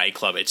vibey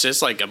nightclub. It's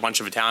just a bunch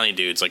of Italian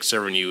dudes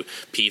serving you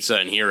pizza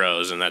and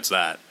heroes, and that's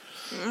that.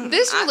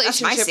 This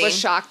relationship was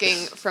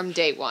shocking from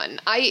day one.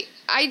 I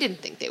didn't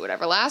think they would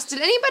ever last.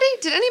 Did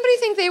anybody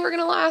think they were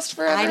going to last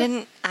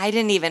forever? I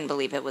didn't even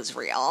believe it was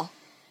real.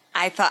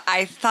 I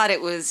thought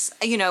it was,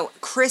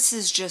 Chris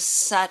is just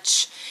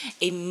such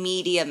a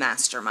media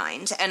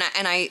mastermind. And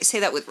I say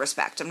that with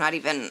respect. I'm not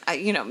even,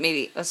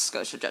 maybe a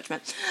skosh of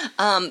judgment.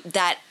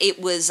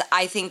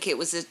 I think it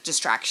was a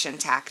distraction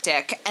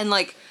tactic. And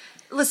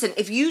listen,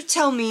 if you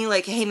tell me,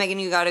 hey, Megan,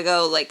 you gotta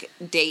go,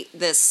 date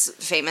this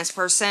famous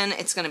person,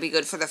 it's gonna be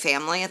good for the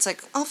family, it's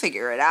I'll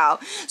figure it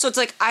out. So it's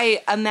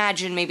I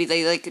imagine maybe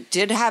they,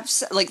 did have,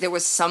 there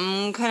was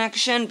some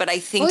connection, but I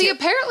think... Well, he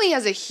apparently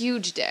has a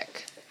huge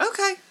dick.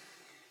 Okay.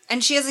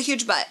 And she has a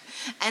huge butt.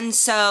 And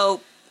so,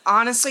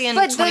 honestly, in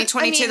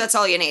 2022, that's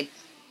all you need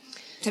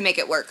to make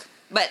it work.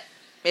 But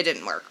it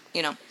didn't work,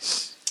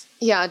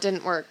 Yeah, it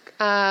didn't work.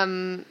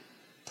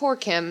 Poor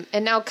Kim.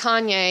 And now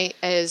Kanye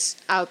is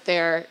out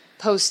there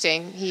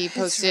posting. He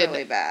posted... It's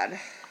really bad.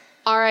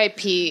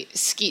 R.I.P.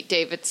 Skeet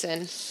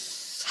Davidson.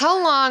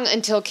 How long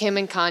until Kim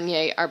and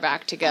Kanye are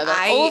back together?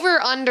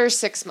 Under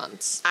 6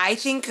 months. I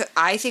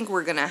think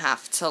we're gonna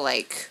have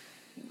to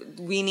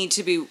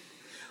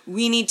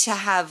we need to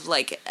have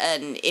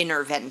an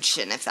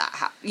intervention if that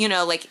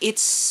happens.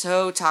 It's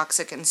so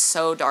toxic and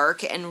so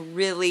dark and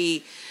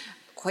really,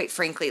 quite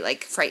frankly,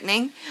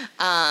 frightening.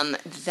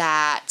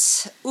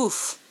 That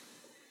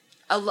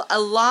a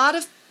lot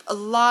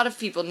of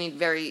people need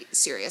very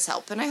serious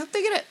help, and I hope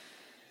they get it.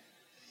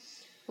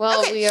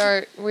 Well,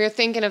 okay. we are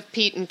thinking of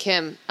Pete and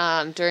Kim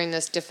during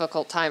this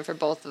difficult time for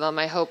both of them.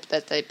 I hope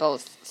that they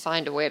both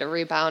find a way to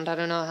rebound. I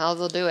don't know how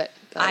they'll do it.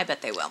 I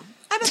bet they will.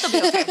 I bet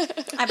they'll be okay.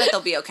 I bet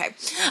they'll be okay.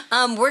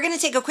 We're going to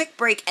take a quick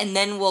break, and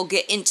then we'll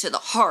get into the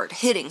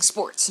hard-hitting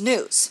sports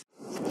news.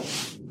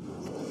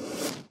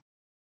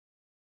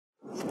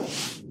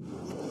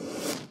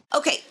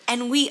 Okay,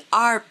 and we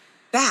are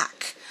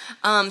back.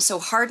 So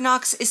Hard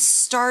Knocks is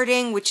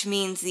starting, which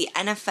means the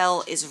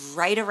NFL is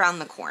right around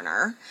the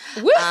corner.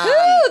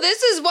 Woohoo!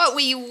 This is what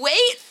we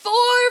wait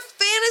for,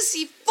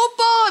 fantasy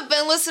football. I've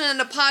been listening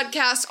to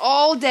podcasts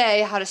all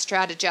day, how to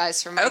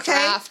strategize for my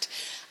draft.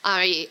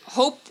 I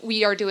hope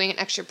we are doing an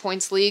extra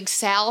points league.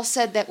 Sal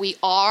said that we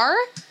are,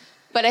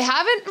 but I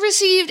haven't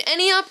received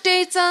any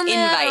updates on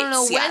that. I don't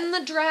know when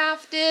the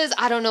draft is.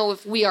 I don't know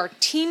if we are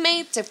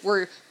teammates, if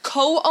we're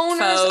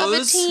co-owners of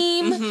a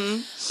team.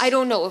 Mm-hmm. I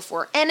don't know if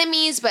we're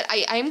enemies, but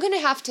I'm going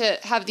to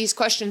have these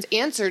questions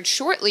answered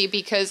shortly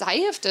because I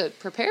have to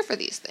prepare for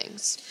these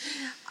things.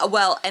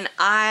 Well, and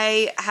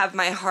I have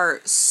my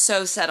heart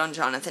so set on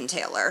Jonathan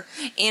Taylor.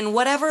 In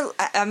whatever,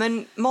 I'm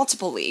in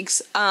multiple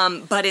leagues,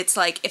 but it's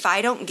like, if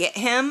I don't get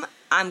him,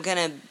 I'm going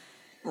to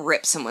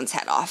rip someone's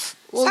head off.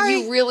 Well, Sorry.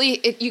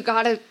 you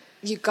gotta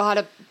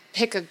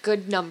pick a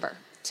good number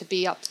to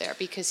be up there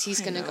because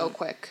he's going to go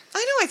quick. I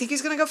know, I think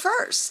he's going to go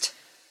first.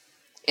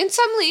 In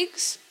some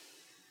leagues.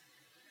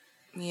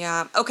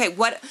 Yeah. Okay,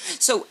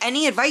 so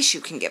any advice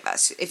you can give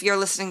us if you're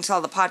listening to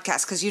all the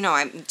podcasts, because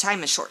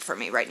time is short for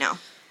me right now.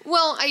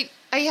 Well,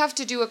 I have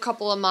to do a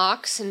couple of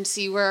mocks and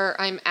see where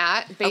I'm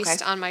at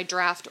based on my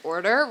draft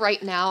order.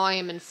 Right now, I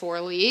am in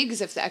 4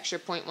 leagues. If the extra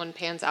point one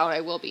pans out,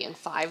 I will be in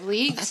 5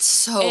 leagues. That's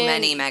so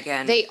many,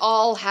 Megan. They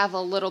all have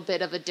a little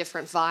bit of a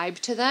different vibe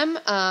to them.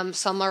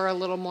 Some are a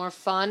little more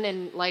fun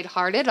and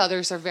lighthearted.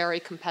 Others are very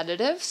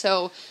competitive.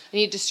 So I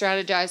need to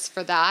strategize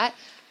for that.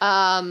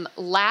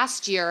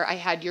 Last year, I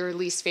had your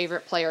least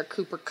favorite player,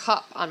 Cooper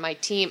Kupp, on my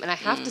team, and I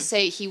have to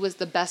say he was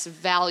the best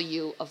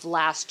value of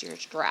last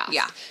year's draft.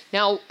 Yeah.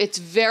 Now, it's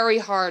very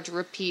hard to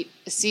repeat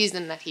a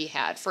season that he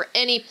had for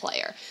any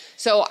player.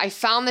 So I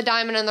found the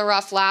diamond in the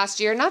rough last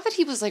year. Not that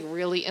he was, like,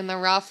 really in the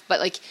rough, but,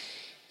 like,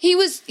 he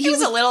was a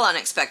little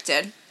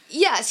unexpected.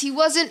 Yes, he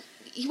wasn't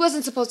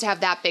supposed to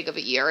have that big of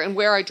a year, and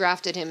where I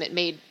drafted him,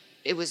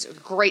 it was a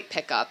great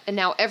pickup, and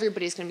now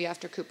everybody's going to be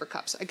after Cooper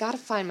Kupp. So I got to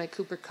find my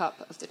Cooper Kupp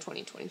of the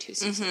 2022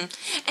 season.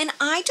 Mm-hmm. And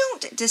I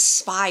don't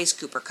despise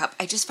Cooper Kupp.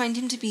 I just find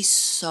him to be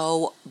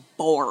so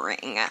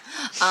boring,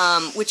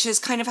 which is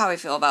kind of how I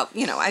feel about,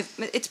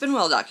 it's been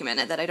well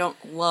documented that I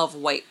don't love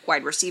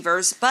wide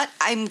receivers, but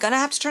I'm going to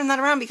have to turn that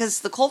around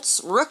because the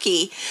Colts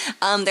rookie,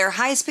 their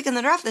highest pick in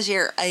the draft this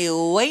year, a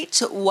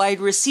white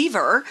wide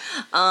receiver.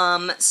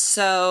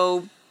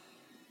 So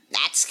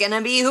that's going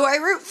to be who I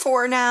root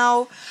for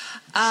now.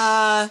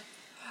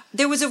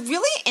 There was a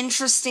really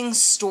interesting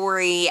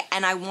story,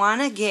 and I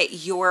want to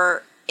get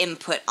your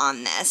input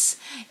on this.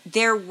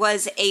 There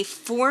was a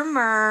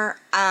former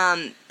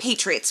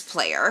Patriots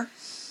player.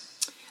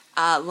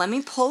 Let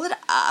me pull it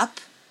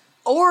up.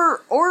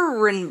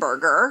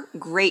 Orenberger,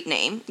 great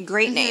name.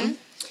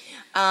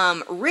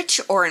 Rich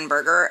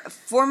Orenberger,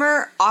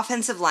 former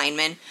offensive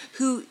lineman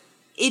who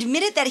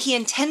admitted that he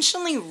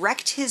intentionally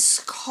wrecked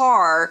his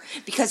car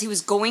because he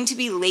was going to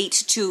be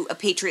late to a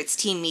Patriots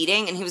team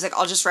meeting, and he was like,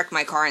 I'll just wreck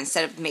my car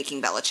instead of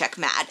making Belichick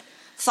mad.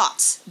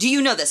 Thoughts? Do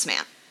you know this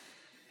man?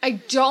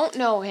 I don't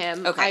know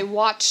him. Okay. I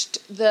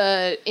watched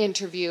the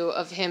interview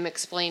of him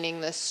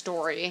explaining this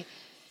story.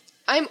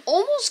 I'm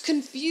almost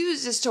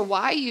confused as to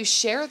why you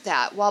shared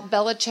that while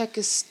Belichick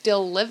is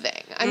still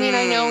living. I mean,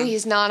 I know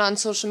he's not on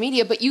social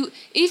media, but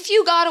if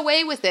you got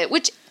away with it,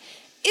 which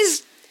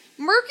is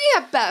murky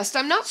at best,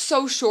 I'm not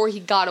so sure he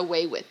got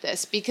away with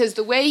this because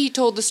the way he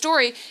told the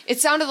story, it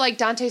sounded like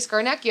Dante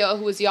Scarnecchio,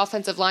 who was the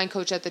offensive line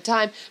coach at the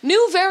time,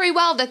 knew very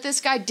well that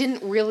this guy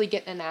didn't really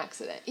get in an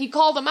accident. He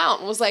called him out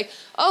and was like,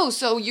 oh,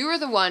 so you were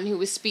the one who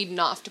was speeding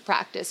off to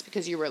practice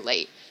because you were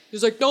late. He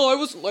was like, no, I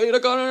wasn't late, I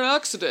got in an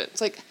accident. It's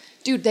like,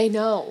 dude, they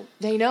know,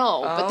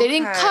 but they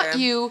didn't cut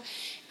you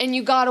and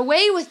you got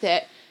away with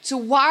it. So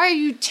why are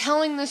you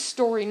telling this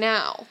story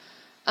now?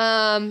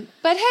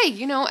 But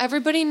hey,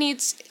 everybody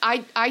needs,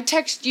 I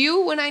text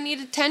you when I need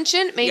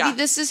attention. Maybe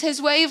this is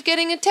his way of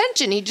getting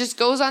attention. He just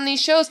goes on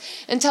these shows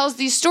and tells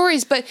these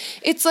stories. But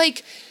it's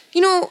like,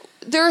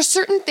 there are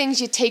certain things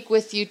you take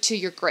with you to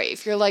your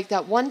grave. You're like,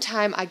 that one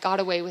time I got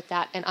away with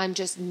that and I'm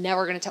just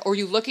never going to tell. Or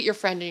you look at your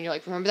friend and you're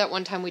like, remember that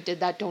one time we did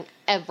that? Don't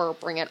ever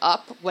bring it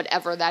up,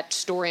 whatever that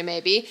story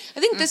may be.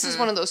 I think this is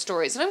one of those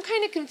stories. And I'm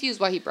kind of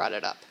confused why he brought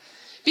it up.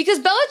 Because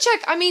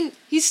Belichick, I mean,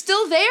 he's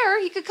still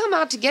there. He could come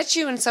out to get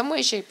you in some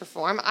way, shape, or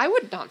form. I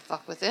would not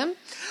fuck with him.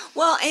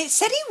 Well, it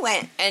said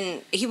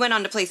he went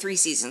on to play 3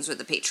 seasons with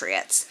the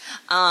Patriots,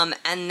 and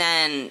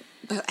then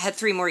had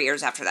 3 more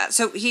years after that.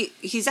 So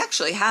he's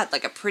actually had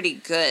like a pretty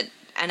good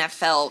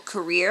NFL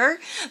career.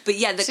 But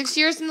yeah, 6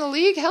 years in the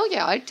league? Hell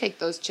yeah, I'd take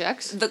those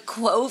checks. The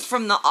quote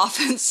from the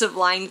offensive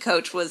line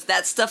coach was,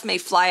 that stuff may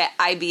fly at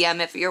IBM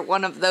if you're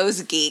one of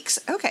those geeks.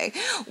 Okay,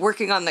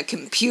 working on the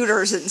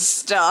computers and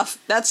stuff.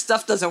 That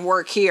stuff doesn't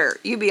work here.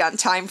 You be on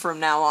time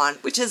from now on.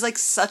 Which is like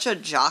such a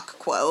jock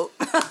quote.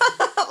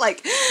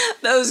 Like,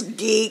 those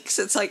geeks.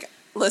 It's like,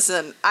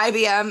 listen,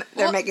 IBM,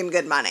 they're making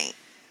good money.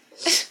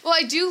 Well,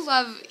 I do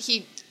love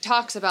he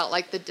talks about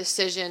like the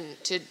decision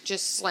to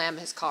just slam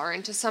his car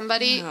into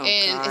somebody,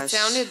 and it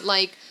sounded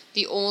like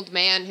the old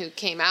man who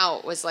came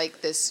out was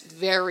like this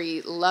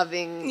very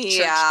loving, Yeah.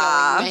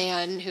 church-going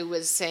man who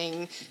was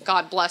saying,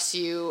 God bless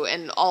you,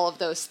 and all of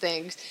those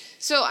things.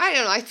 So, I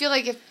don't know. I feel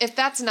like if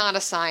that's not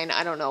a sign,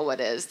 I don't know what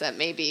is, that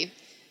maybe,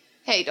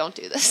 hey, don't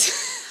do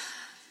this.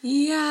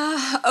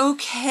 Yeah,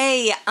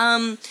 okay.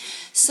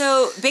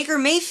 So Baker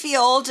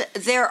Mayfield,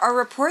 there are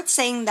reports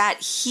saying that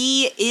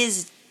he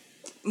is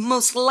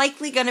most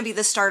likely going to be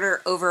the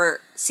starter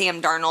over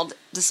Sam Darnold,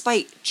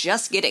 despite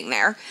just getting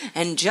there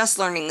and just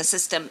learning the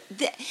system.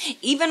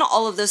 Even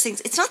all of those things,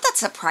 it's not that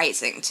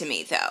surprising to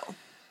me, though.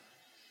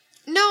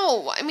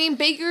 No, I mean,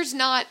 he's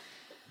not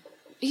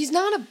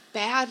a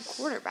bad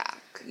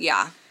quarterback.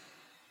 Yeah.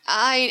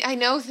 I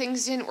know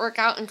things didn't work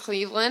out in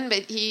Cleveland,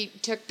 but he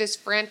took this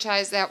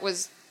franchise that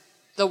was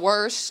the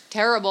worst,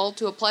 terrible,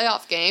 to a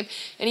playoff game,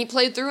 and he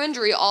played through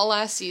injury all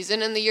last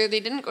season, and the year they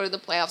didn't go to the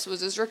playoffs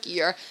was his rookie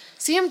year.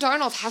 Sam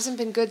Darnold hasn't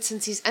been good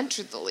since he's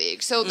entered the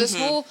league. So this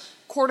whole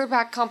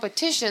quarterback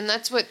competition,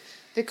 that's what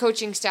the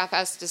coaching staff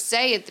has to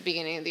say at the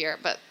beginning of the year,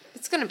 but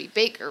it's going to be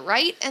Baker,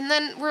 right? And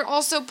then we're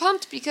also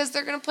pumped because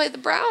they're going to play the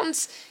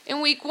Browns in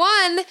week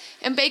 1,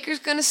 and Baker's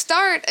going to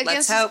start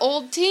against his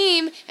old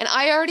team, and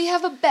I already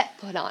have a bet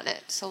put on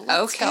it. So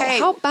let's go.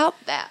 How about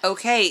that?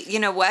 Okay, you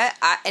know what?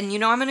 I'm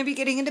going to be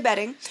getting into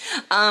betting,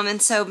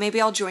 and so maybe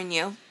I'll join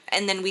you,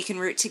 and then we can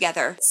root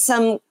together.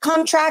 Some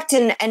contract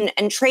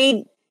and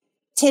trade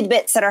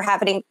tidbits that are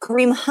happening.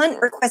 Kareem Hunt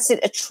requested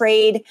a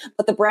trade,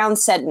 but the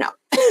Browns said no.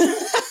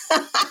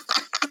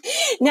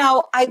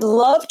 Now, I'd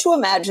love to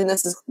imagine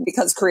this is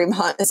because Kareem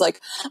Hunt is like,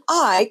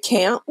 I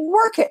can't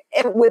work it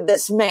with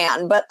this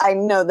man, but I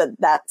know that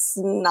that's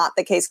not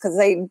the case because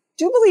I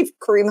do believe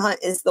Kareem Hunt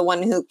is the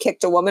one who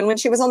kicked a woman when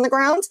she was on the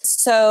ground.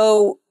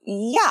 So,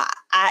 yeah,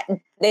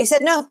 they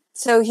said no.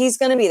 So he's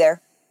going to be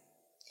there.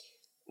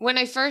 When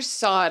I first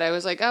saw it, I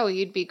was like, oh,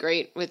 he'd be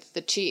great with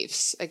the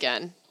Chiefs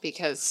again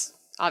because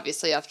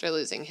obviously after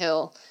losing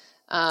Hill,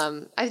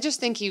 I just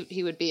think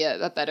he would be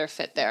a better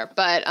fit there.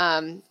 But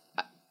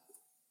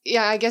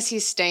yeah, I guess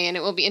he's staying.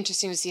 It will be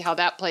interesting to see how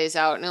that plays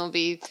out. And it'll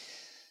be,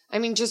 I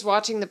mean, just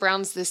watching the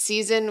Browns this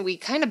season, we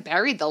kind of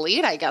buried the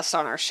lead, I guess,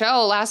 on our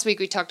show. Last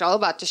week we talked all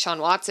about Deshaun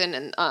Watson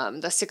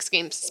and the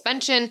 6-game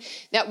suspension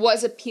that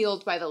was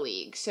appealed by the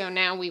league. So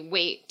now we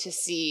wait to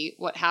see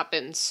what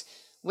happens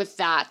with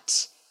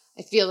that.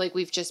 I feel like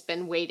we've just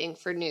been waiting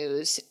for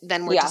news.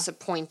 Then we're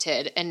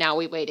disappointed. And now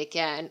we wait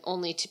again,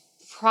 only to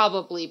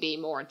probably be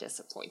more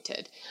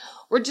disappointed.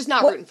 We're just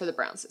not rooting for the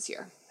Browns this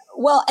year.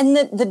 Well, and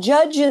the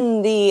judge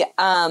in the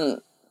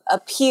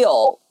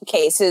appeal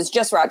case is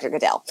just Roger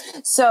Goodell.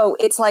 So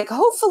it's like,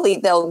 hopefully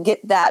they'll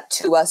get that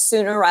to us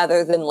sooner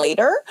rather than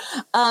later.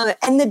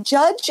 And the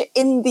judge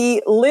in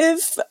the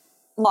Live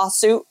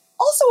lawsuit,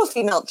 also a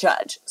female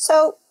judge.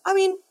 So, I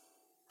mean,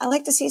 I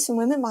like to see some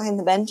women behind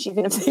the bench,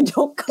 even if they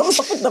don't come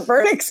up with the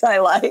verdicts I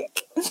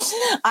like.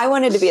 I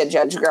wanted to be a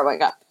judge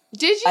growing up.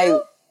 Did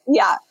you?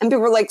 Yeah. And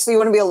people were like, so you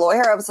want to be a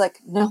lawyer? I was like,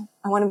 no,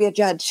 I want to be a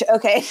judge.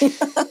 Okay.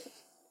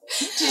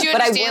 Did you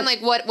understand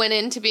like what went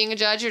into being a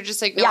judge, or just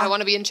like, no, I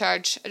want to be in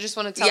charge? I just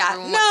want to tell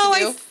everyone what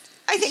to do.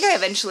 I think I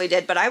eventually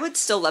did, but I would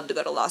still love to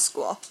go to law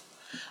school.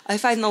 I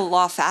find the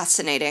law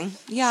fascinating.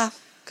 Yeah.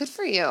 Good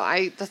for you.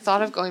 The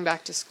thought of going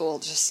back to school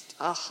just,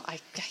 I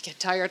get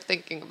tired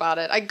thinking about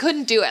it. I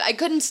couldn't do it. I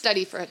couldn't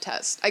study for a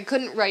test. I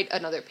couldn't write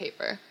another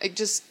paper.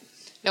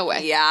 No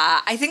way.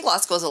 Yeah, I think law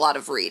school is a lot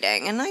of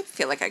reading, and I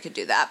feel like I could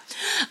do that.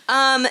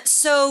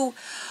 So,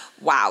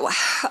 wow.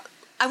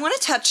 I want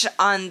to touch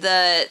on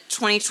the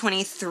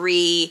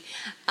 2023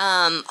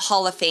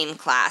 Hall of Fame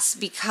class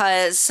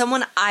because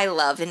someone I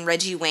love in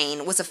Reggie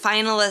Wayne was a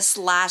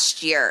finalist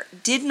last year,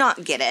 did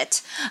not get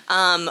it.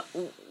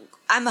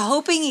 I'm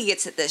hoping he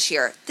gets it this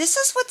year. This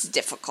is what's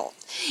difficult,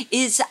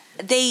 is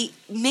they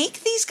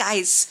make these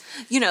guys,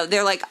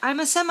 they're like, I'm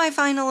a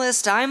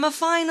semifinalist, I'm a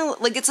final.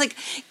 Like, it's like,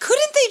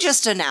 couldn't they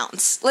just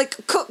announce?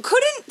 Like,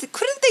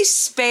 couldn't they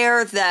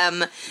spare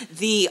them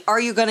the, are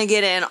you going to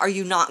get in, are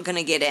you not going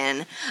to get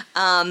in?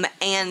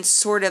 And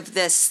sort of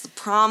this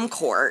prom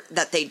court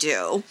that they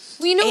do.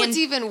 Well, what's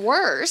even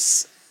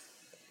worse?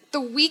 The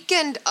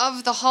weekend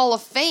of the Hall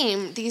of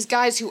Fame, these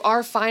guys who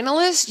are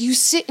finalists, you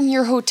sit in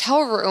your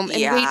hotel room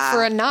and wait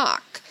for a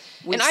knock.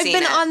 And I've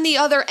been on the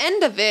other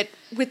end of it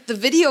with the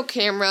video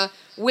camera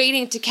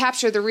waiting to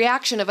capture the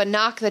reaction of a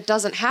knock that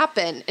doesn't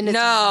happen. And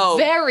it's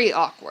very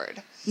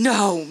awkward.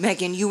 No,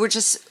 Megan, you were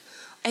just...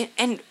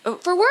 And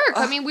for work.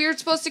 I mean, we were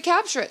supposed to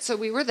capture it, so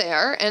we were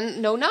there,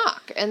 and no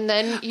knock. And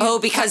then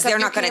because they're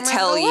not going to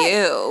tell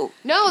you.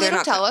 No, they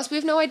don't tell us. We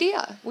have no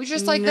idea. We're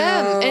just like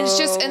them. And it's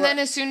just, and then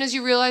as soon as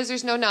you realize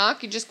there's no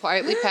knock, you just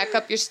quietly pack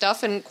up your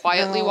stuff and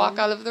quietly walk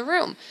out of the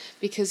room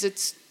because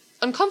it's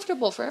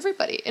uncomfortable for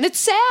everybody. And it's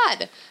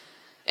sad.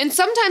 And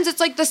sometimes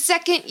it's like the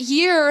second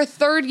year,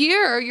 third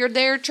year, you're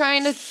there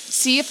trying to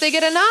see if they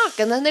get a knock,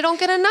 and then they don't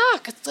get a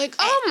knock. It's like,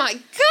 oh my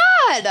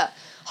God!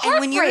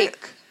 Heartbreak.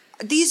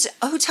 These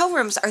hotel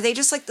rooms, are they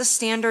just like the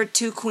standard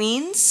 2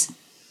 queens?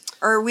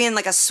 Or are we in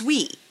like a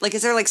suite? Like,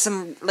 is there like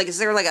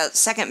a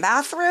second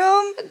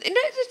bathroom?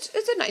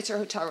 It's a nicer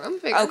hotel room.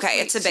 Bigger, Okay,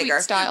 it's a bigger.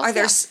 style.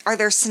 Are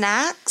there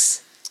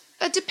snacks?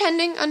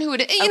 Depending on who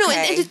it is.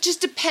 And it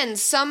just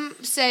depends. Some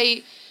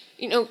say,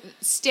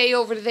 stay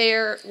over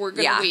there. We're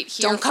going to wait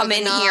here. Don't come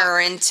in here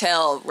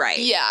until, right.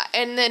 Yeah,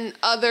 and then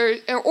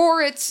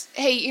or it's,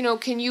 hey,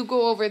 can you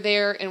go over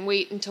there and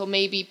wait until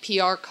maybe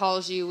PR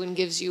calls you and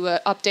gives you an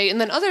update?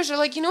 And then others are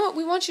like, you know what,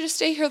 we want you to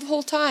stay here the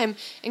whole time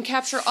and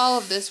capture all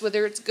of this,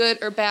 whether it's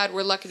good or bad.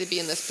 We're lucky to be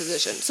in this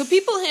position. So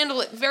people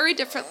handle it very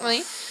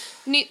differently.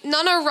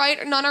 None are right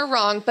or none are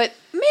wrong, but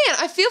man,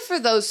 I feel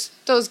for those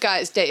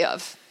guys day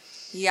of.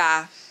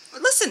 Yeah.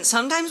 Listen,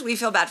 sometimes we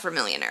feel bad for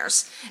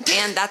millionaires,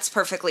 and that's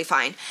perfectly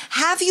fine.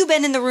 Have you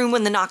been in the room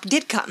when the knock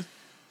did come?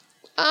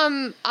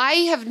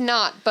 I have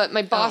not, but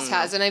my boss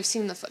has, and I've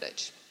seen the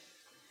footage.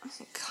 Oh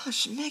my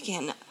gosh,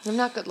 Megan. I'm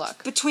not good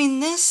luck. Between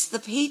this, the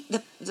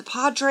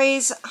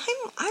Padres,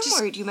 I'm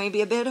worried you may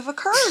be a bit of a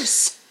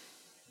curse.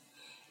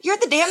 You're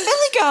the damn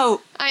Billy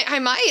Goat. I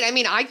might. I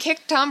mean, I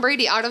kicked Tom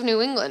Brady out of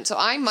New England, so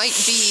I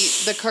might be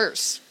the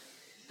curse.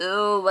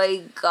 Oh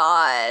my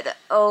God.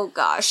 Oh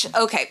gosh.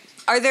 Okay.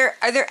 Are there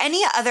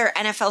any other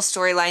NFL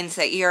storylines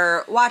that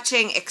you're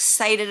watching,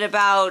 excited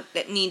about,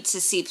 that need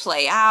to see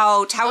play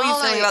out? How are you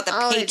feeling about the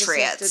Patriots? All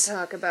I just have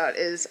to talk about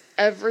is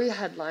every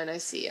headline I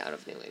see out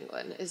of New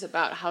England is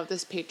about how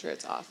this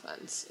Patriots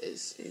offense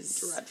is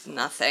dreadful.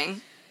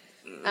 Nothing.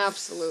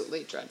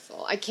 Absolutely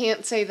dreadful. I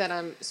can't say that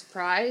I'm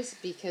surprised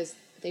because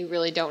they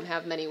really don't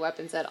have many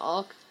weapons at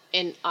all.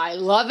 And I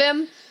love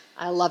him.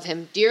 I love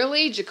him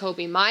dearly.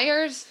 Jacoby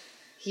Myers.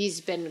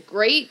 He's been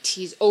great.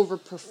 He's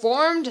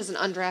overperformed as an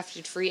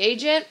undrafted free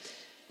agent.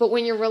 But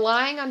when you're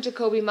relying on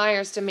Jacoby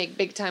Myers to make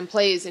big-time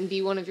plays and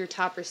be one of your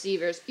top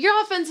receivers,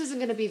 your offense isn't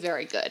going to be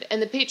very good.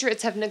 And the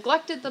Patriots have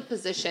neglected the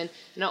position.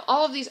 Now,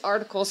 all of these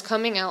articles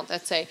coming out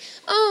that say,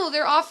 oh,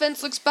 their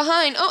offense looks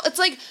behind. Oh, it's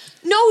like,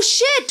 no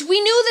shit.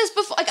 We knew this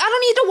before. Like, I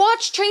don't need to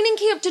watch training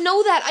camp to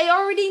know that. I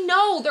already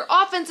know their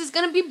offense is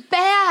going to be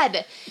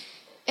bad.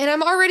 And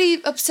I'm already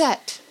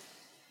upset.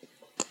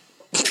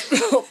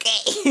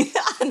 Okay.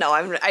 No,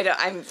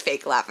 I'm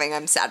fake laughing.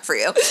 I'm sad for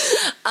you.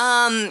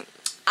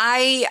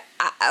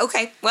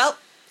 Okay. Well,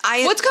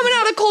 What's coming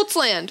out of Colts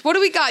land? What do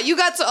we got? You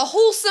got a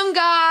wholesome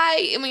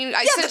guy. I mean,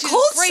 I sent you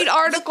this great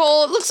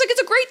article. It looks like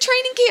it's a great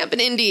training camp in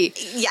Indy.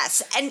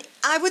 Yes, and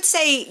I would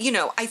say,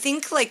 I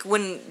think like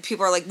when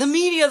people are like the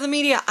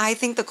media, I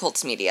think the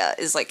Colts media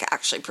is like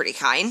actually pretty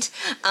kind.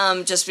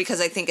 Just because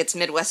I think it's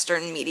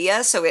Midwestern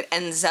media, so it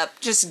ends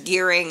up just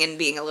gearing and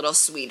being a little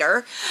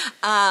sweeter.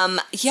 I'm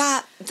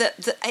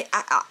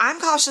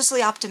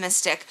cautiously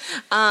optimistic.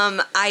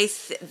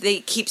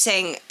 They keep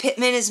saying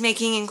Pittman is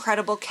making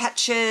incredible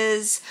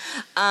catches.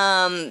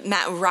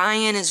 Matt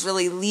Ryan is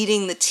really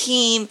leading the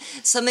team.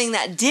 Something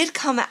that did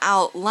come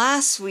out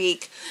last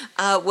week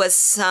was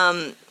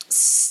some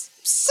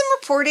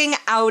reporting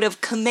out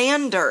of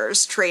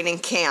Commanders training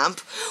camp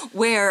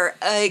where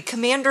a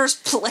Commanders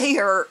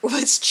player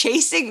was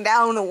chasing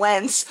down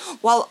Wentz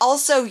while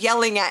also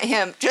yelling at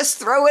him, just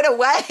throw it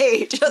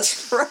away, just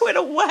throw it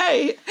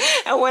away.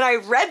 And when I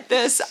read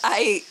this,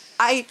 I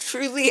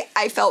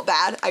felt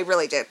bad. I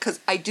really did, because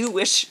I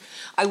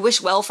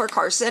wish well for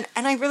Carson,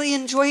 and I really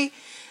enjoy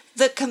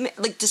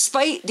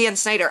despite Dan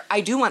Snyder, I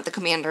do want the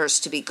Commanders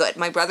to be good.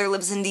 My brother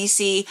lives in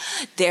DC.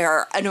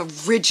 They're an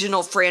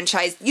original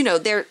franchise.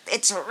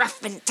 It's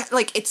rough and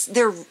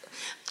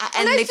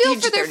I feel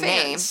for their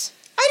fans.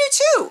 I do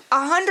too,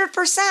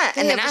 100%.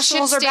 And the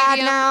Nationals are bad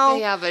now.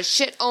 They have a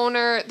shit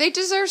owner. They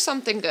deserve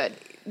something good.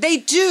 They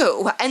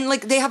do, and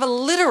they have a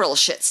literal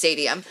shit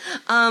stadium.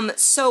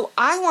 So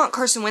I want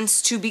Carson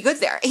Wentz to be good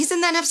there. He's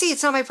in the NFC.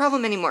 It's not my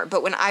problem anymore.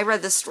 But when I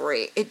read the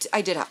story,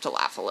 I did have to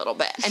laugh a little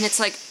bit. And it's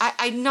like,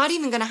 I'm not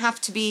even going to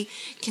have to be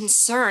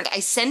concerned. I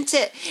sent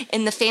it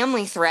in the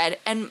family thread,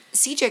 and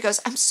CJ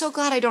goes, I'm so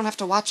glad I don't have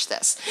to watch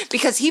this,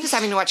 because he was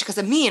having to watch it because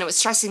of me, and it was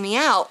stressing me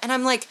out. And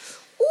I'm like,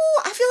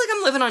 ooh, I feel like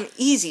I'm living on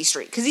easy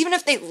street, because even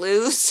if they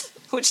lose,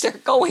 which they're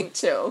going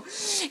to,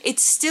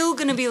 it's still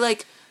going to be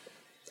like,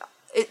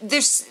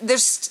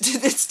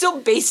 it's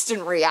still based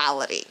in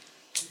reality,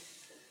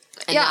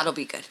 and that'll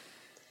be good.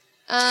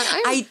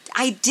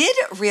 I did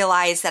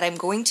realize that I'm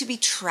going to be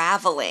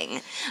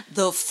traveling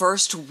the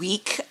first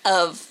week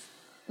of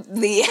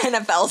the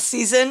NFL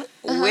season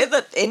with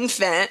an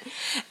infant,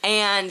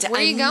 and where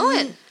are you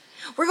going?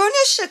 We're going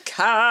to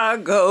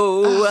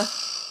Chicago.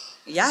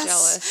 Yes.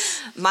 Jealous.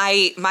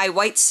 My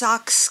White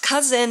Sox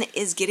cousin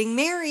is getting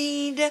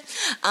married.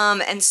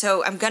 And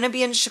so I'm going to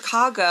be in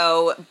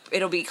Chicago.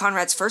 It'll be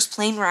Conrad's first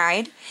plane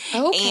ride.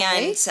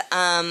 Okay.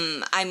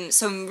 And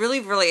I'm really,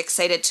 really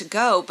excited to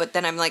go, but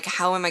then I'm like,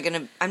 I'm not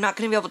going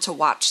to be able to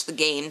watch the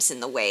games in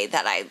the way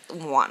that I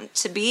want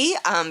to be,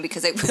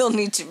 because I will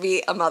need to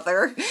be a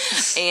mother.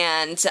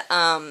 And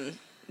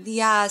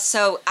yeah,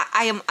 so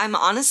I'm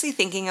honestly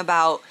thinking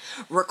about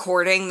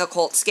recording the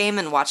Colts game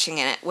and watching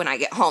it when I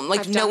get home.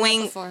 Like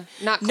knowing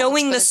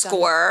the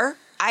score.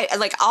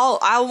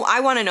 I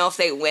want to know if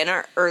they win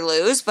or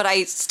lose, but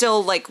I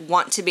still like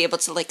want to be able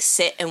to like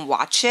sit and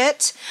watch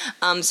it.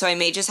 So I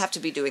may just have to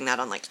be doing that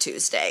on like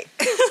Tuesday.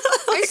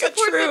 I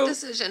support that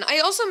decision. I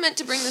also meant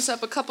to bring this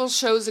up a couple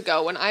shows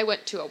ago when I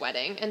went to a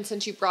wedding, and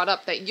since you brought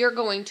up that you're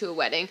going to a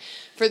wedding,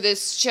 for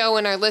this show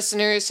and our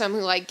listeners, some who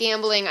like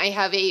gambling, I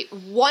have a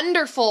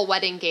wonderful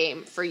wedding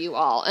game for you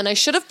all. And I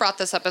should have brought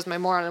this up as my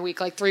moron of the week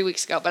like 3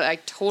 weeks ago, but I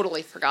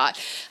totally forgot.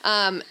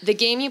 The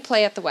game you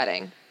play at the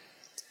wedding.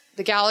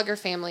 The Gallagher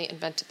family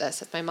invented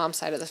this. It's my mom's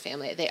side of the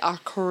family. They are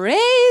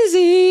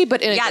crazy,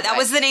 but in a good that way.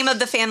 was the name of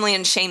the family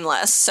in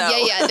Shameless. So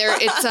yeah.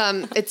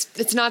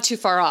 It's not too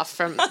far off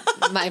from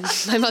my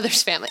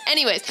mother's family.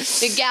 Anyways,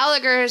 the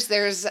Gallaghers.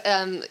 There's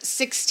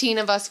 16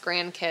 of us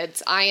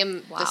grandkids. I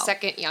am the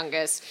second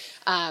youngest.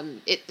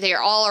 They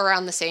are all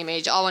around the same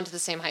age. All went to the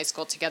same high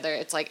school together.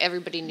 It's like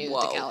everybody knew the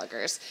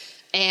Gallaghers.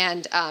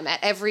 And at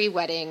every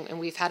wedding, and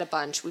we've had a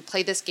bunch, we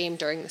play this game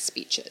during the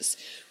speeches,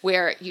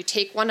 where you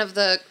take one of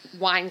the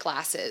wine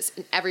glasses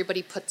and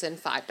everybody puts in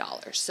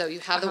 $5. So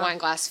you have the wine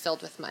glass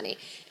filled with money,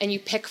 and you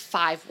pick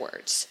 5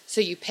 words. So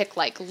you pick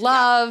like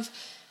love,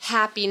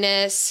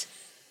 happiness,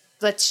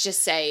 let's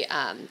just say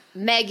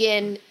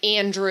Megan,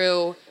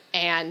 Andrew,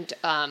 and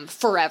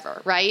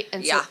forever, right?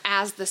 And so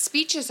as the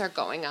speeches are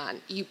going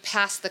on, you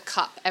pass the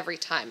cup every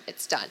time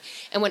it's done.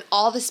 And when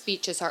all the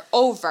speeches are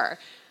over,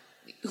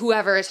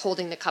 whoever is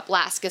holding the cup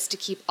last gets to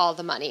keep all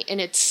the money.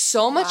 And it's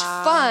so much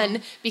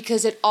fun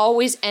because it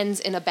always ends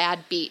in a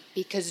bad beat.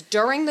 Because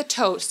during the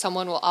toast,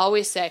 someone will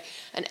always say,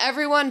 and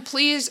everyone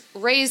please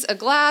raise a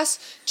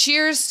glass.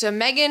 Cheers to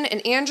Megan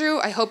and Andrew.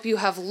 I hope you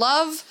have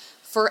love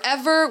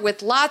forever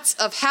with lots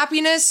of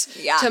happiness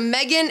to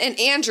Megan and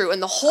Andrew.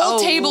 And the whole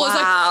table is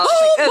like,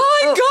 oh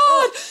my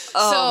God.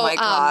 Oh my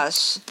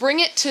gosh. Bring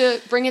it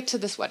to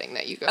this wedding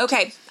that you go to.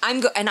 Okay,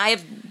 and I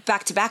have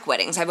back-to-back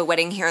weddings. I have a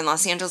wedding here in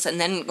Los Angeles and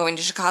then going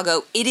to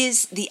Chicago. It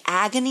is the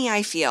agony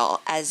I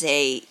feel as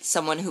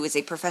someone who is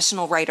a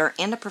professional writer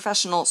and a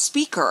professional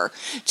speaker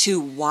to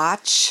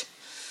watch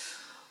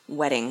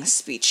wedding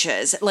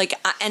speeches. Like,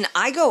 and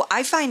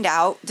I find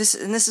out this,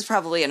 and this is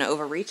probably an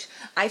overreach.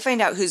 I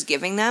find out who's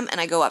giving them, and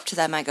I go up to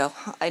them. I go,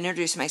 I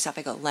introduce myself.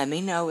 I go, let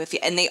me know if you,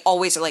 and they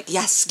always are like,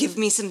 yes, give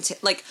me some,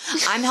 like,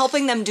 I'm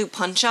helping them do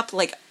punch up,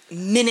 like,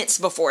 minutes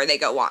before they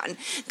go on.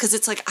 Because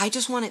it's like, I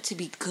just want it to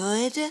be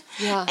good.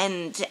 Yeah.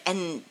 And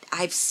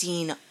I've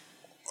seen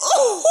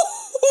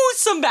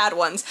some bad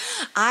ones.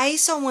 I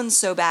saw one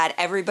so bad,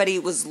 everybody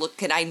was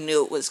looking, I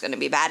knew it was going to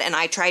be bad, and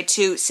I tried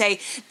to say,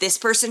 this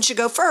person should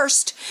go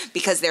first,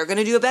 because they're going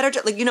to do a better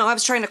job. Like, you know, I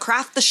was trying to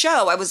craft the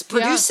show. I was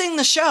producing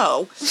the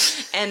show,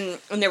 and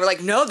they were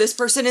like, no, this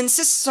person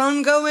insists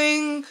on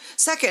going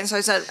second. So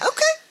I said,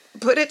 okay,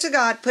 put it to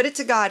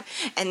God.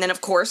 And then,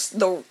 of course,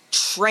 the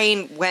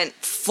train went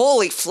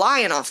fully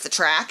flying off the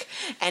track,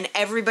 and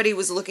everybody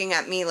was looking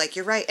at me like,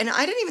 you're right. And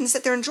I didn't even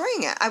sit there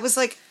enjoying it. I was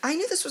like, I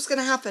knew this was going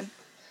to happen.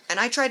 And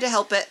I tried to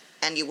help it,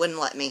 and you wouldn't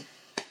let me.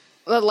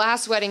 The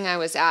last wedding I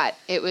was at,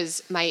 it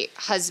was my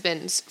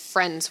husband's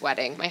friend's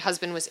wedding. My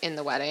husband was in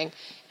the wedding,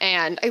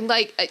 and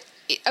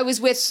I was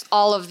with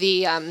all of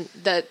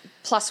the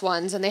plus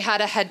ones, and they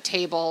had a head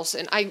tables,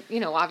 and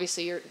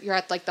obviously you're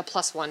at like the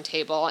plus one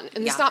table, and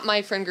it's not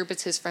my friend group,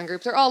 it's his friend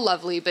group. They're all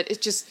lovely, but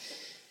it's just,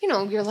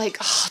 you're like,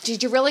 oh,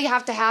 did you really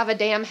have to have a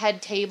damn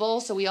head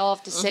table? So we all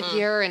have to sit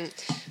here and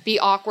be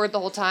awkward the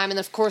whole time. And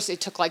of course, it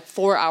took like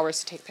 4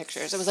 hours to take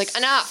pictures. I was like,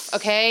 enough,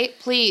 okay,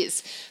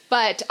 please.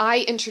 But I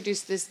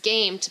introduced this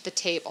game to the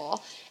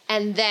table,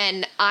 and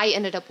then I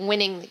ended up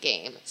winning the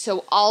game.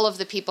 So all of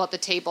the people at the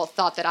table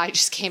thought that I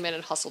just came in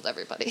and hustled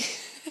everybody.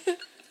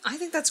 I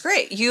think that's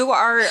great. You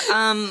are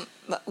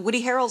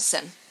Woody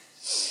Harrelson.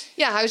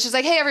 Yeah, I was just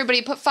like, hey,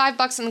 everybody, put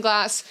 $5 in the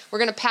glass. We're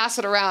going to pass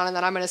it around, and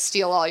then I'm going to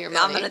steal all your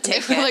money. I'm going to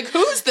take it. Like,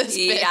 who's this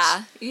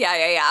bitch?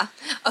 Yeah.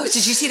 Oh,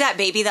 did you see that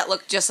baby that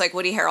looked just like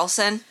Woody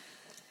Harrelson?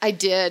 I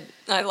did.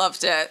 I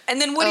loved it. And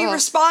then Woody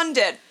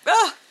responded.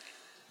 Ugh.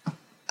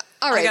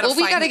 All right, well,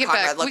 we got to get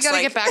back. We got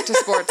to get back to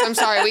sports. I'm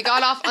sorry, we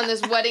got off on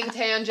this wedding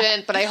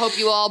tangent, but I hope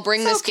you all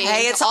bring this game to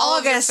it's all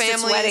August, of your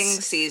families. It's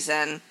wedding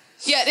season.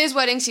 Yeah, it is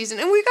wedding season,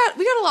 and we got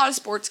a lot of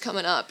sports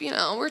coming up.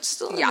 We're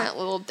still in that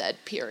little dead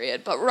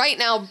period, but right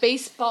now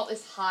baseball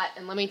is hot,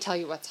 and let me tell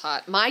you what's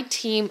hot. My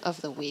team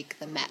of the week,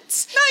 the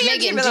Mets. No, your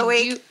team of the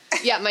week.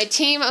 Yeah, my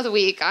team of the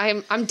week.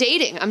 I'm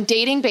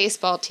dating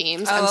baseball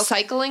teams. I'm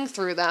cycling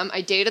through them. I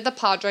dated the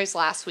Padres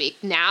last week.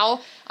 Now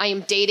I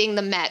am dating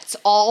the Mets,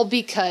 all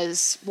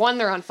because one,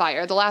 they're on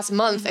fire. The last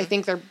month, I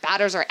think their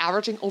batters are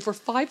averaging over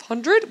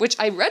 500, which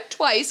I read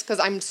twice because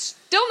I'm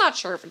still not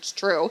sure if it's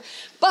true.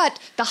 But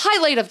the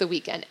highlight of the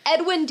weekend,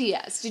 Edwin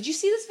Diaz. Did you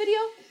see this video?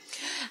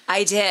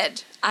 I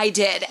did.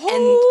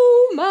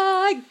 Oh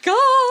my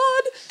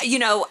God. You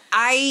know,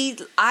 I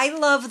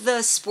love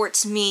the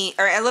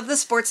I love the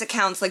sports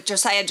accounts, like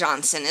Josiah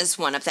Johnson is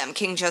one of them,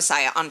 King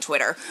Josiah on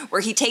Twitter,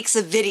 where he takes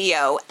a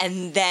video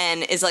and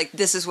then is like,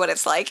 this is what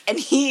it's like. And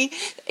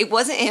it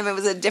wasn't him, it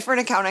was a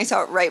different account, I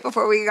saw it right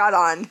before we got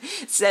on,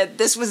 said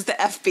this was the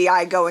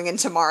FBI going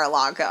into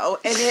Mar-a-Lago.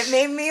 And it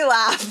made me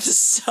laugh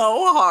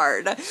so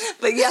hard.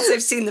 But yes,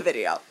 I've seen the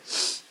video.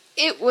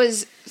 It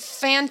was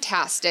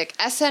fantastic.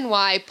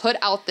 SNY put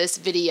out this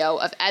video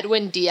of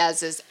Edwin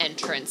Diaz's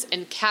entrance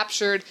and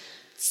captured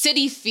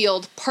Citi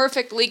Field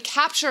perfectly,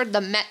 captured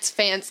the Mets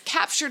fans,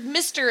 captured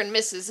Mr. and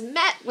Mrs.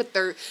 Met with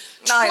their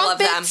trumpets. I love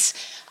them.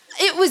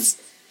 It was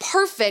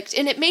perfect,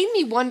 and it made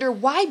me wonder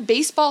why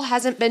baseball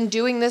hasn't been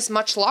doing this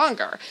much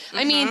longer.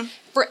 I mean,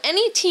 for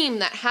any team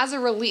that has a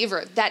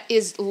reliever that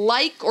is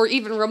like or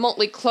even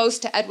remotely close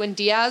to Edwin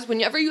Diaz,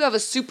 whenever you have a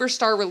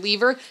superstar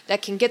reliever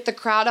that can get the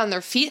crowd on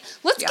their feet,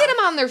 let's get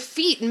them on their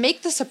feet and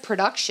make this a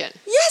production.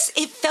 Yes,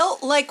 it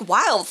felt like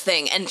Wild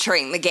Thing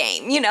entering the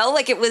game, you know,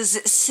 like it was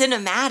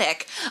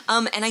cinematic.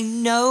 And I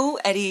know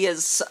Eddie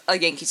is a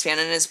Yankees fan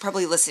and is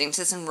probably listening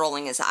to this and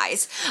rolling his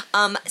eyes.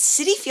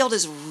 Citi Field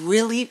is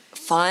really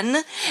fun,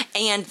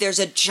 and there's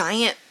a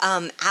giant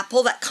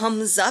apple that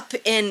comes up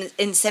in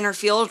center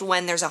field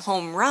when there's a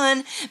home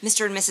run.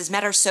 Mr. and Mrs.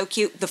 Met are so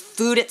cute. The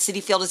food at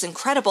Citi Field is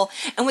incredible.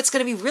 And what's going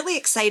to be really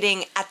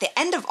exciting at the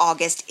end of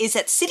August is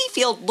that Citi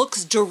Field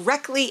looks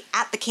directly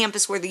at the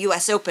campus where the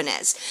U.S. Open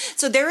is.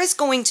 So there is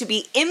going to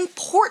be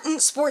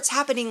important sports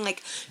happening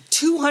like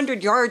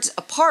 200 yards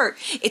apart.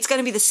 It's going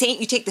to be the same.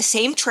 You take the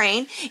same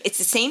train. It's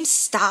the same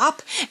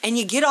stop. And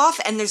you get off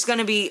and there's going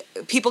to be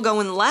people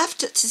going left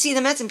to see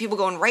the Mets and people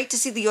going right to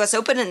see the U.S.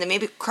 Open, and then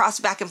maybe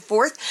cross back and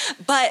forth.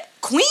 But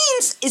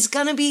Queens is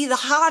going to be the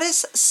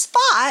hottest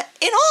spot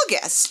in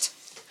August.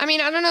 I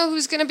mean, I don't know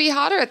who's going to be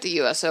hotter at the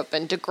U.S.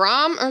 Open,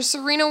 DeGrom or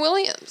Serena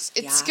Williams.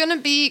 It's going to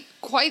be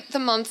quite the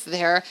month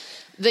there.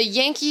 The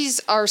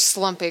Yankees are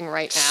slumping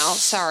right now.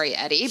 Sorry,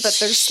 Eddie, but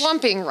they're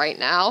slumping right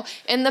now.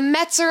 And the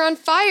Mets are on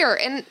fire.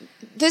 And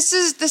this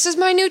is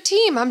my new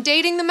team. I'm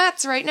dating the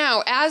Mets right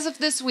now as of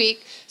this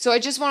week. So I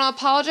just want to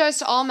apologize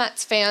to all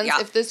Mets fans. Yeah.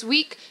 If this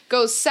week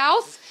goes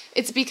south,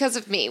 it's because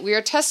of me. We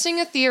are testing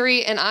a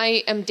theory, and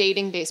I am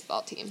dating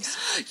baseball teams.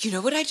 You know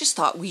what I just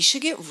thought? We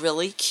should get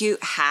really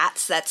cute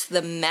hats. That's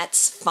the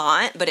Mets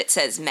font, but it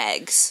says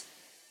Megs.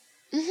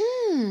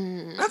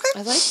 Mm-hmm. Okay.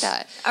 I like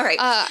that. All right.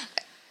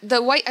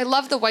 I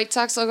love the White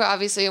Sox logo,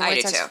 obviously. And I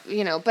White do Sox, too.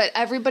 you know, but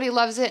everybody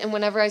loves it. And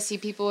whenever I see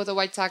people with a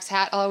White Sox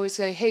hat, I'll always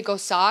say, "Hey, go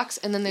Sox!"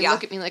 And then they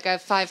look at me like I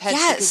have 5 heads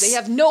because they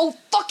have no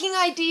fucking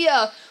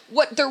idea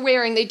what they're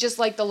wearing. They just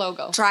like the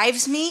logo.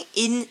 Drives me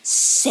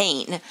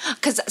insane.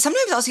 Because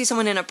sometimes I'll see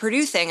someone in a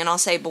Purdue thing and I'll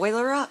say,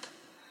 "Boiler up,"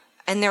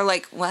 and they're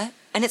like, "What?"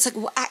 And it's like,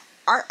 well,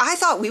 I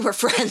thought we were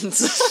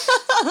friends.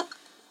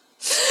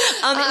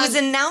 It was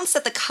announced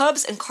that the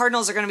Cubs and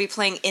Cardinals are going to be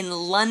playing in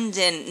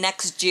London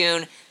next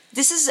June.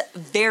 This is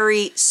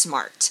very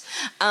smart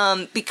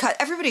because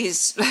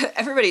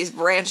everybody's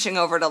branching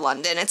over to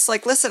London. It's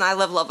like, listen, I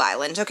love Love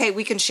Island. Okay,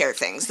 we can share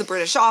things. The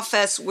British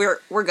Office, we're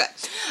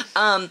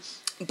good.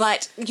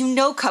 But you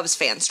know Cubs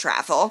fans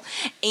travel,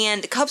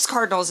 and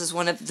Cubs-Cardinals is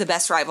one of the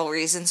best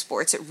rivalries in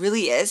sports. It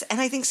really is,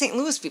 and I think St.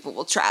 Louis people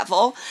will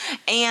travel,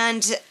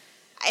 and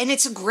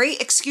it's a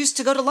great excuse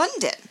to go to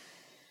London.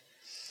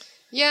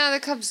 Yeah, the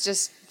Cubs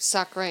just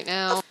suck right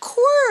now. Of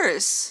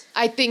course.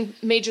 I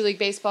think Major League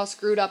Baseball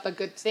screwed up a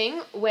good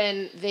thing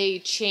when they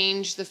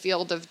changed the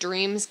Field of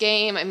Dreams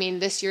game. I mean,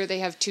 this year they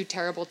have 2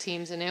 terrible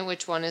teams in it.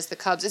 Which one is the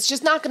Cubs? It's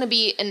just not going to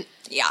be an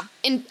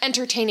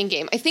entertaining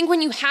game. I think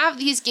when you have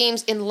these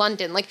games in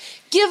London, like,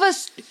 give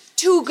us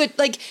 2 good,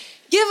 like,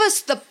 give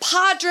us the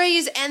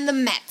Padres and the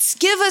Mets.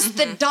 Give us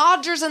the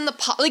Dodgers and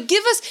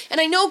give us, and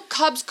I know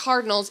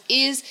Cubs-Cardinals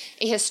is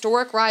a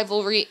historic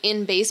rivalry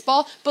in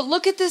baseball, but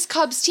look at this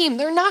Cubs team.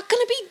 They're not going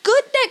to be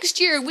good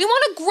next year. We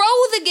want to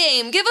grow the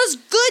game. Give us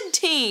good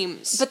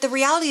teams. But the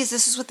reality is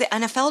this is what the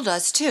NFL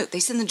does, too. They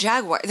send the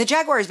Jaguars. The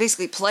Jaguars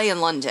basically play in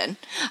London.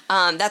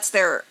 That's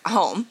their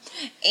home.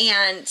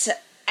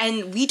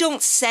 And we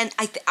don't send,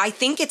 I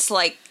think it's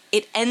like,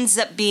 it ends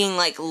up being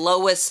like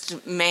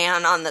lowest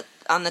man on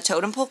the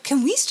totem pole.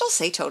 Can we still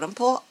say totem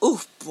pole?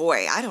 Oh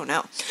boy, I don't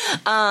know.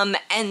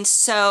 And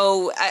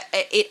so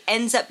it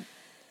ends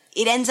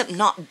up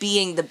not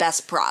being the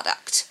best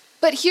product.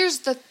 But here's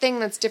the thing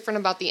that's different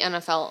about the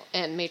NFL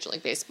and Major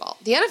League Baseball.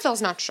 The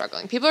NFL's not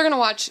struggling. People are going to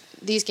watch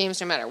these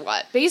games no matter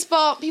what.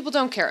 Baseball, people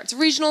don't care. It's a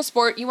regional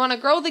sport. You want to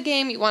grow the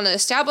game. You want to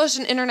establish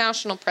an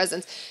international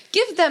presence.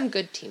 Give them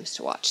good teams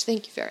to watch.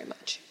 Thank you very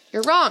much.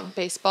 You're wrong,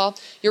 baseball.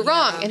 You're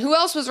wrong. And who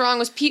else was wrong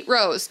was Pete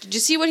Rose. Did you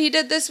see what he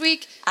did this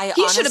week?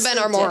 He should have been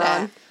our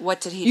moron. What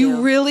did he do?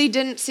 You really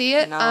didn't see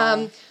it?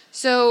 No.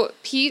 So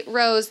Pete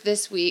Rose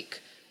this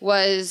week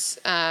was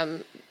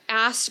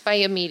asked by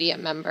a media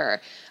member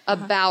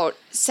about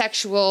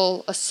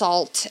sexual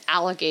assault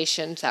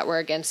allegations that were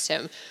against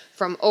him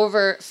from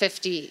over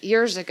 50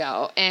 years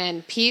ago.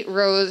 And Pete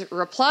Rose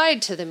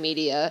replied to the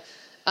media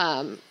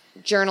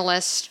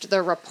journalist,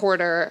 the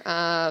reporter,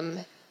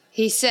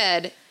 he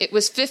said, "It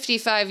was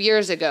 55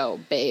 years ago,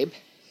 babe."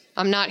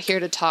 I'm not here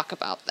to talk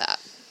about that.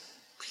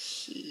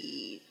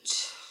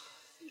 Pete.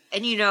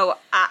 And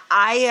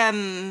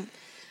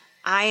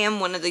I am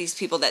one of these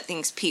people that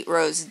thinks Pete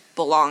Rose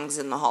belongs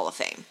in the Hall of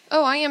Fame.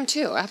 Oh, I am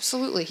too.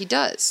 Absolutely. He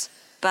does.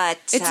 But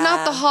it's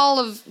not the Hall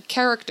of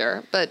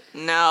Character, but...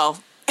 No,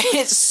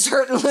 it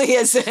certainly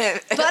isn't.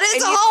 But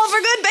it's a hall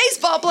for good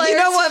baseball players. You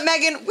know what,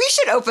 Megan? We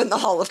should open the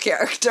Hall of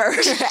Character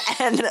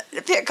and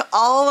pick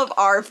all of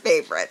our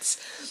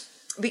favorites.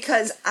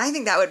 Because I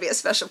think that would be a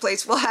special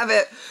place. We'll have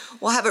it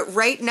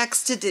right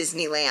next to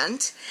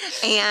Disneyland.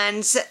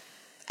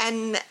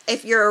 And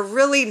if you're a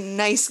really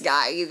nice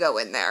guy, you go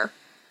in there.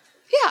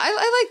 Yeah,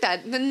 I like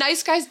that. The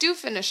nice guys do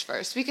finish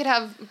first. We could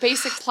have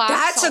basic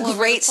plaques. That's a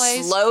great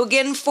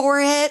slogan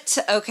for it.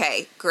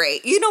 Okay,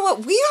 great. You know what?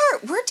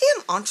 We're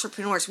damn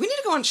entrepreneurs. We need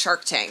to go on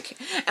Shark Tank,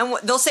 and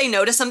they'll say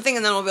no to something,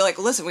 and then we'll be like,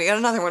 "Listen, we got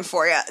another one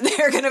for you."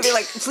 They're gonna be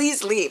like,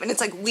 "Please leave," and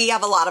it's like we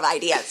have a lot of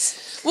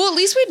ideas. Well, at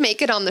least we'd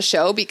make it on the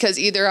show because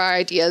either our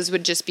ideas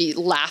would just be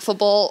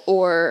laughable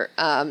or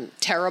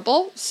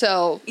terrible.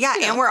 So yeah,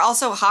 and we're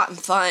also hot and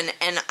fun,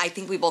 and I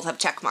think we both have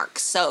check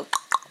marks. So.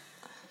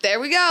 There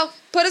we go.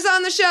 Put us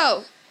on the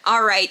show.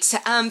 All right.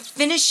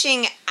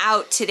 Finishing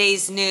out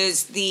today's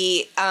news,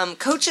 the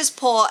coaches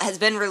poll has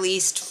been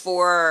released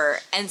for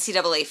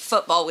NCAA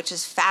football, which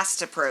is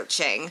fast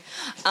approaching.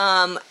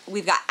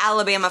 We've got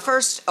Alabama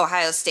first,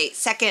 Ohio State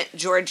second,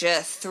 Georgia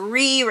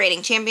 3,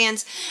 reigning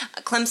champions,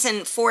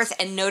 Clemson 4th,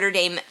 and Notre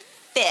Dame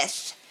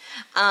 5th.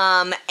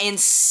 And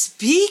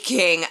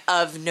speaking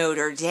of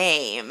Notre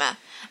Dame...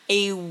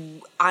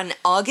 on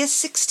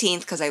August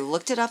 16th, because I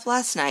looked it up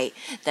last night,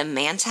 the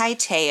Manti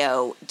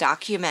Te'o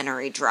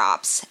documentary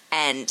drops,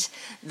 and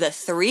the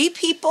 3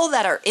 people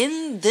that are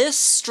in this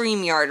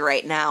StreamYard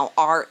right now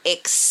are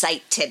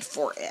excited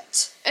for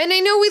it. And I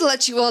know we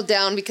let you all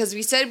down because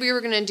we said we were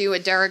going to do a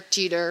Derek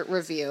Jeter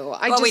review.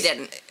 We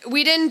didn't.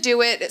 We didn't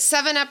do it.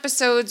 7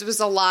 episodes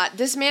was a lot.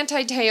 This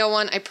Manti Te'o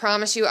one, I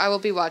promise you, I will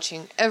be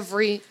watching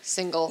every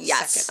single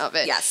second of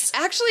it. Yes.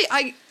 Actually,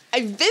 I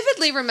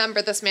vividly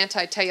remember this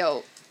Manti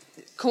Te'o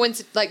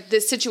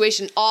this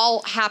situation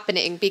all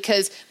happening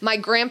because my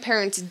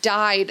grandparents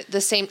died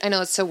the same. I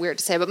know it's so weird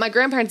to say, but my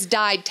grandparents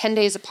died 10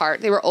 days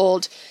apart. They were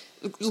old,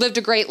 lived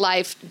a great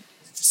life,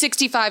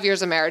 65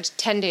 years of marriage,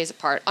 10 days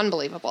apart.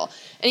 Unbelievable.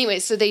 Anyway,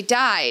 so they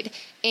died,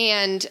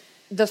 and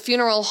the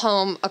funeral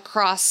home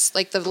across,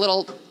 the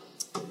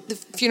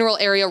funeral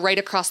area right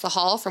across the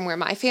hall from where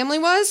my family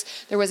was,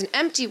 there was an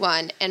empty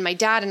one, and my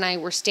dad and I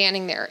were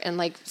standing there and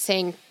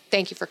saying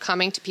thank you for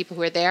coming to people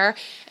who were there.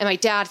 And my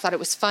dad thought it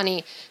was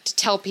funny to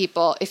tell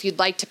people, if you'd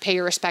like to pay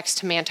your respects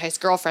to Manti's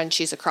girlfriend,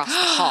 she's across the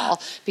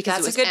hall, because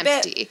it was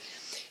empty. Bit.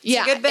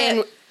 Yeah, a good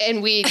bit.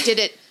 And we did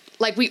it,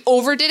 we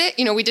overdid it.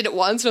 We did it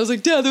once, and I was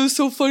like, Dad, that was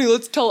so funny.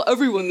 Let's tell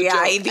everyone the joke.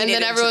 And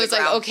then everyone was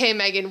like, okay,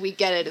 Megan, we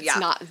get it. It's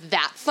not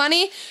that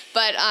funny.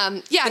 But,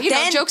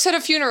 jokes at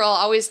a funeral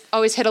always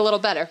hit a little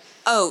better.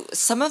 Oh,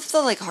 some of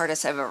the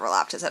hardest I've ever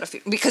laughed is at a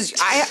funeral, because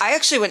I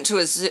actually went to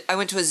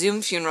a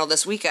Zoom funeral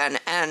this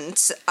weekend, and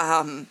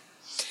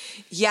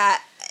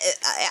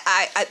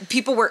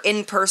people were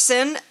in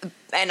person,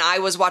 and I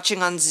was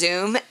watching on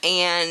Zoom,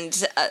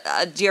 and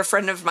a dear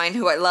friend of mine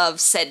who I love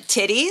said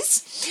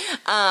titties,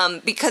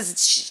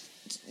 because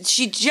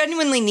she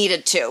genuinely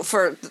needed to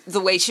for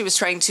the way she was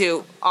trying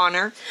to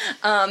honor,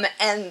 and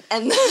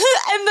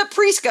the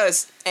priest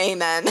goes,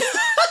 "Amen."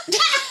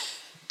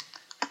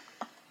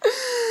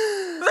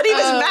 But he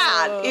was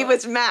mad. He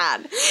was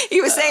mad.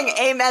 He was saying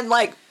amen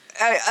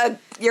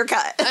you're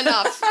cut.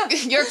 Enough.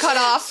 You're cut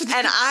off.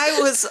 And I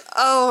was,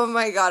 oh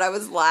my God, I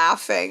was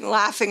laughing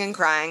and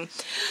crying.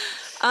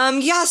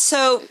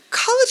 So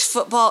college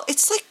football,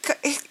 it's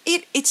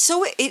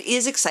it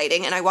is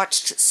exciting. And I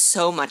watched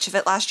so much of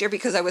it last year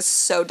because I was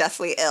so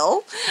deathly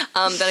ill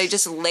that I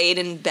just laid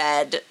in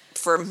bed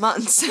for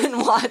months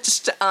and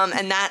watched.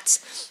 And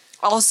that's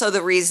also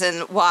the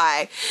reason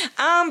why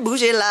I'm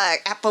bougie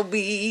like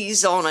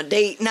Applebee's on a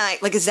date night.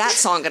 Is that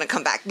song gonna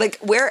come back?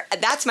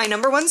 That's my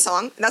number one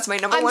song. That's my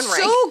number one rank.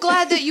 I'm so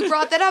glad that you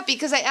brought that up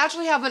because I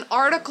actually have an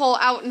article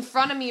out in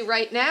front of me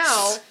right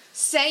now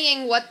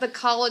saying what the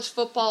college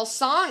football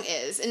song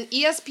is. And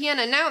ESPN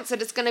announced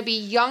that it's going to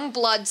be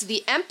Youngblood's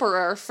The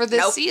Emperor for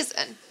this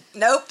season.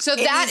 Nope. So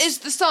that is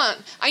the song.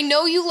 I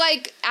know you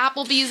like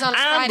Applebee's on a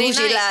Friday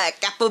night. Like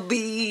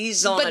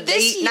Applebee's on a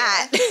date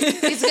night.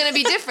 It's going to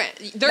be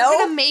different. They're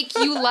going to make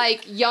you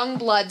like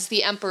Youngblood's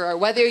The Emperor.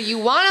 Whether you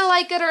want to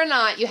like it or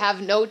not, you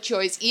have no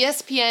choice.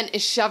 ESPN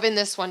is shoving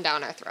this one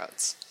down our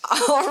throats.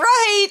 All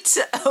right.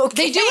 Okay.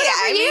 They do it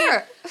every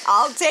year.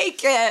 I'll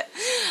take it.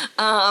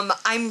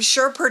 I'm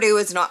sure Purdue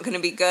is not going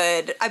to be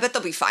good. I bet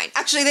they'll be fine.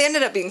 Actually, they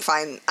ended up being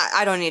fine.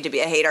 I don't need to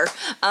be a hater.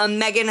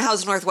 Megan,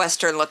 how's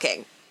Northwestern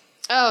looking?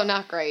 Oh,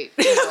 not great.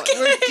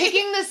 We're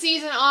kicking the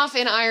season off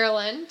in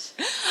Ireland.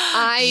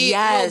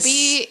 I will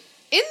be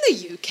in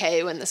the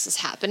UK when this is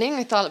happening.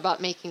 I thought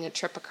about making a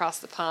trip across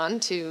the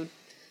pond to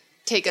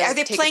take a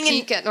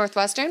peek at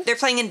Northwestern. They're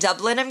playing in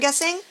Dublin, I'm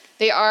guessing?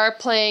 They are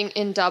playing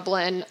in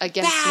Dublin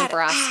against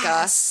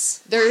Nebraska.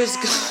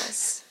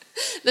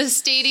 The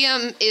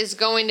stadium is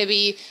going to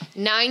be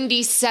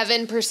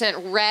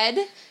 97%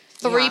 red,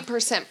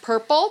 3%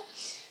 purple.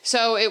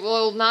 So it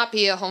will not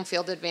be a home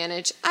field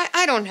advantage.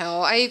 I don't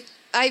know.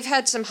 I've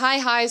had some high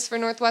highs for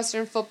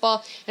Northwestern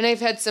football, and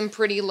I've had some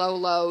pretty low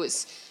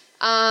lows.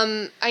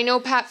 I know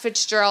Pat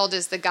Fitzgerald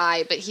is the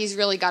guy, but he's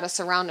really got to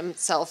surround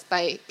himself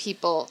by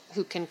people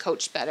who can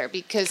coach better,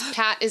 because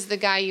Pat is the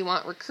guy you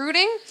want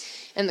recruiting,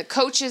 and the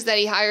coaches that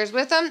he hires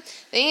with him,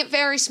 they ain't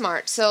very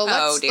smart. So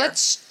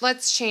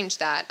let's change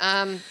that.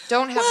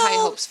 Don't have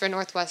high hopes for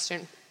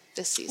Northwestern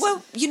this season.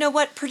 Well, you know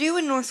what? Purdue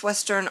and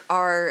Northwestern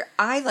are,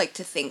 I like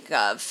to think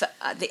of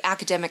the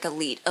academic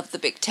elite of the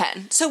Big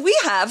Ten. So we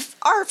have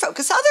our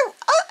focus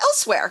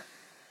elsewhere.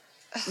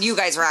 You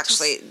guys are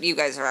actually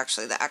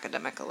the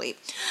academic elite.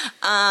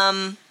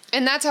 And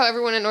that's how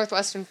everyone at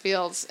Northwestern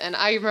feels. And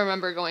I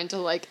remember going to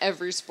like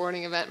every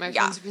sporting event. My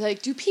friends would be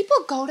like, "Do people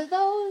go to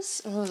those?"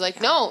 And I was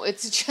like, "No,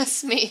 it's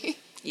just me."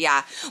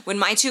 Yeah. When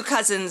my two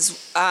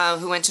cousins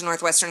who went to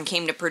Northwestern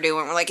came to Purdue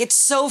and were like, "It's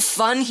so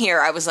fun here,"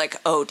 I was like,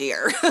 "Oh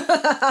dear,"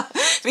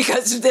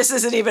 because this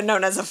isn't even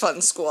known as a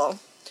fun school.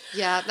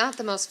 Yeah, not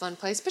the most fun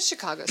place, but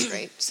Chicago's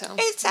great. So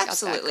it's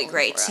absolutely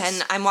great.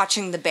 And I'm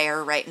watching The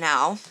Bear right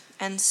now.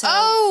 And so,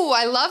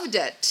 I loved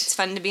it. It's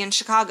fun to be in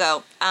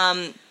Chicago.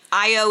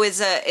 Io is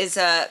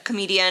a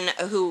comedian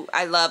who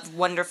I love,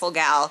 wonderful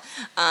gal.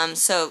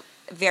 So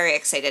very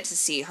excited to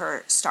see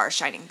her star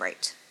shining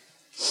bright.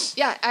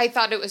 Yeah, I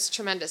thought it was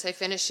tremendous. I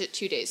finished it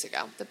 2 days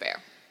ago, The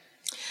Bear.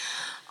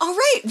 All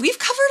right, we've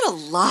covered a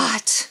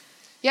lot.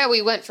 Yeah,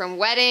 we went from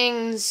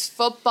weddings,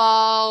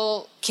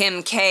 football,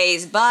 Kim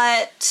K's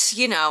butt,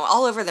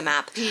 all over the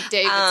map. Pete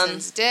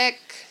Davidson's dick.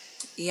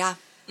 Yeah.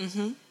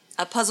 Mm-hmm.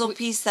 A puzzle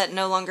piece that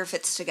no longer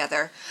fits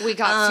together. We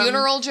got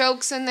funeral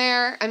jokes in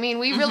there. I mean,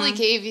 we really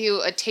gave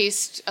you a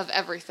taste of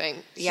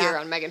everything here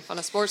on Megan Fun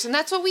of Sports, and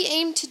that's what we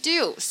aim to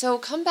do. So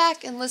come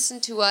back and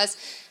listen to us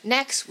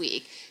next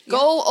week.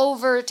 Go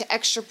over to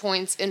Extra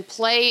Points and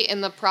play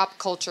in the prop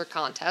culture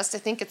contest. I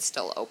think it's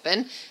still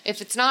open. If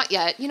it's not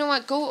yet, you know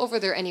what? Go over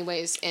there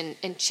anyways and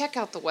check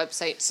out the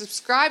website.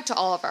 Subscribe to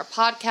all of our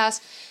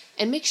podcasts,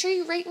 and make sure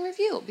you rate and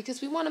review,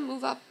 because we want to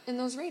move up in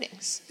those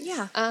ratings.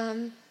 Yeah.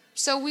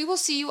 So we will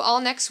see you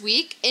all next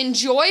week.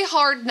 Enjoy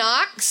Hard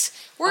Knocks.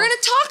 We're going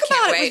to talk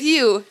about it with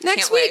you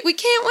next week. We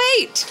can't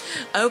wait.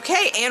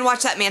 Okay, and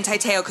watch that Manti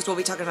Te'o, because we'll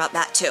be talking about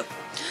that too.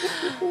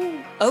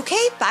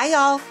 Okay, bye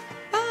y'all.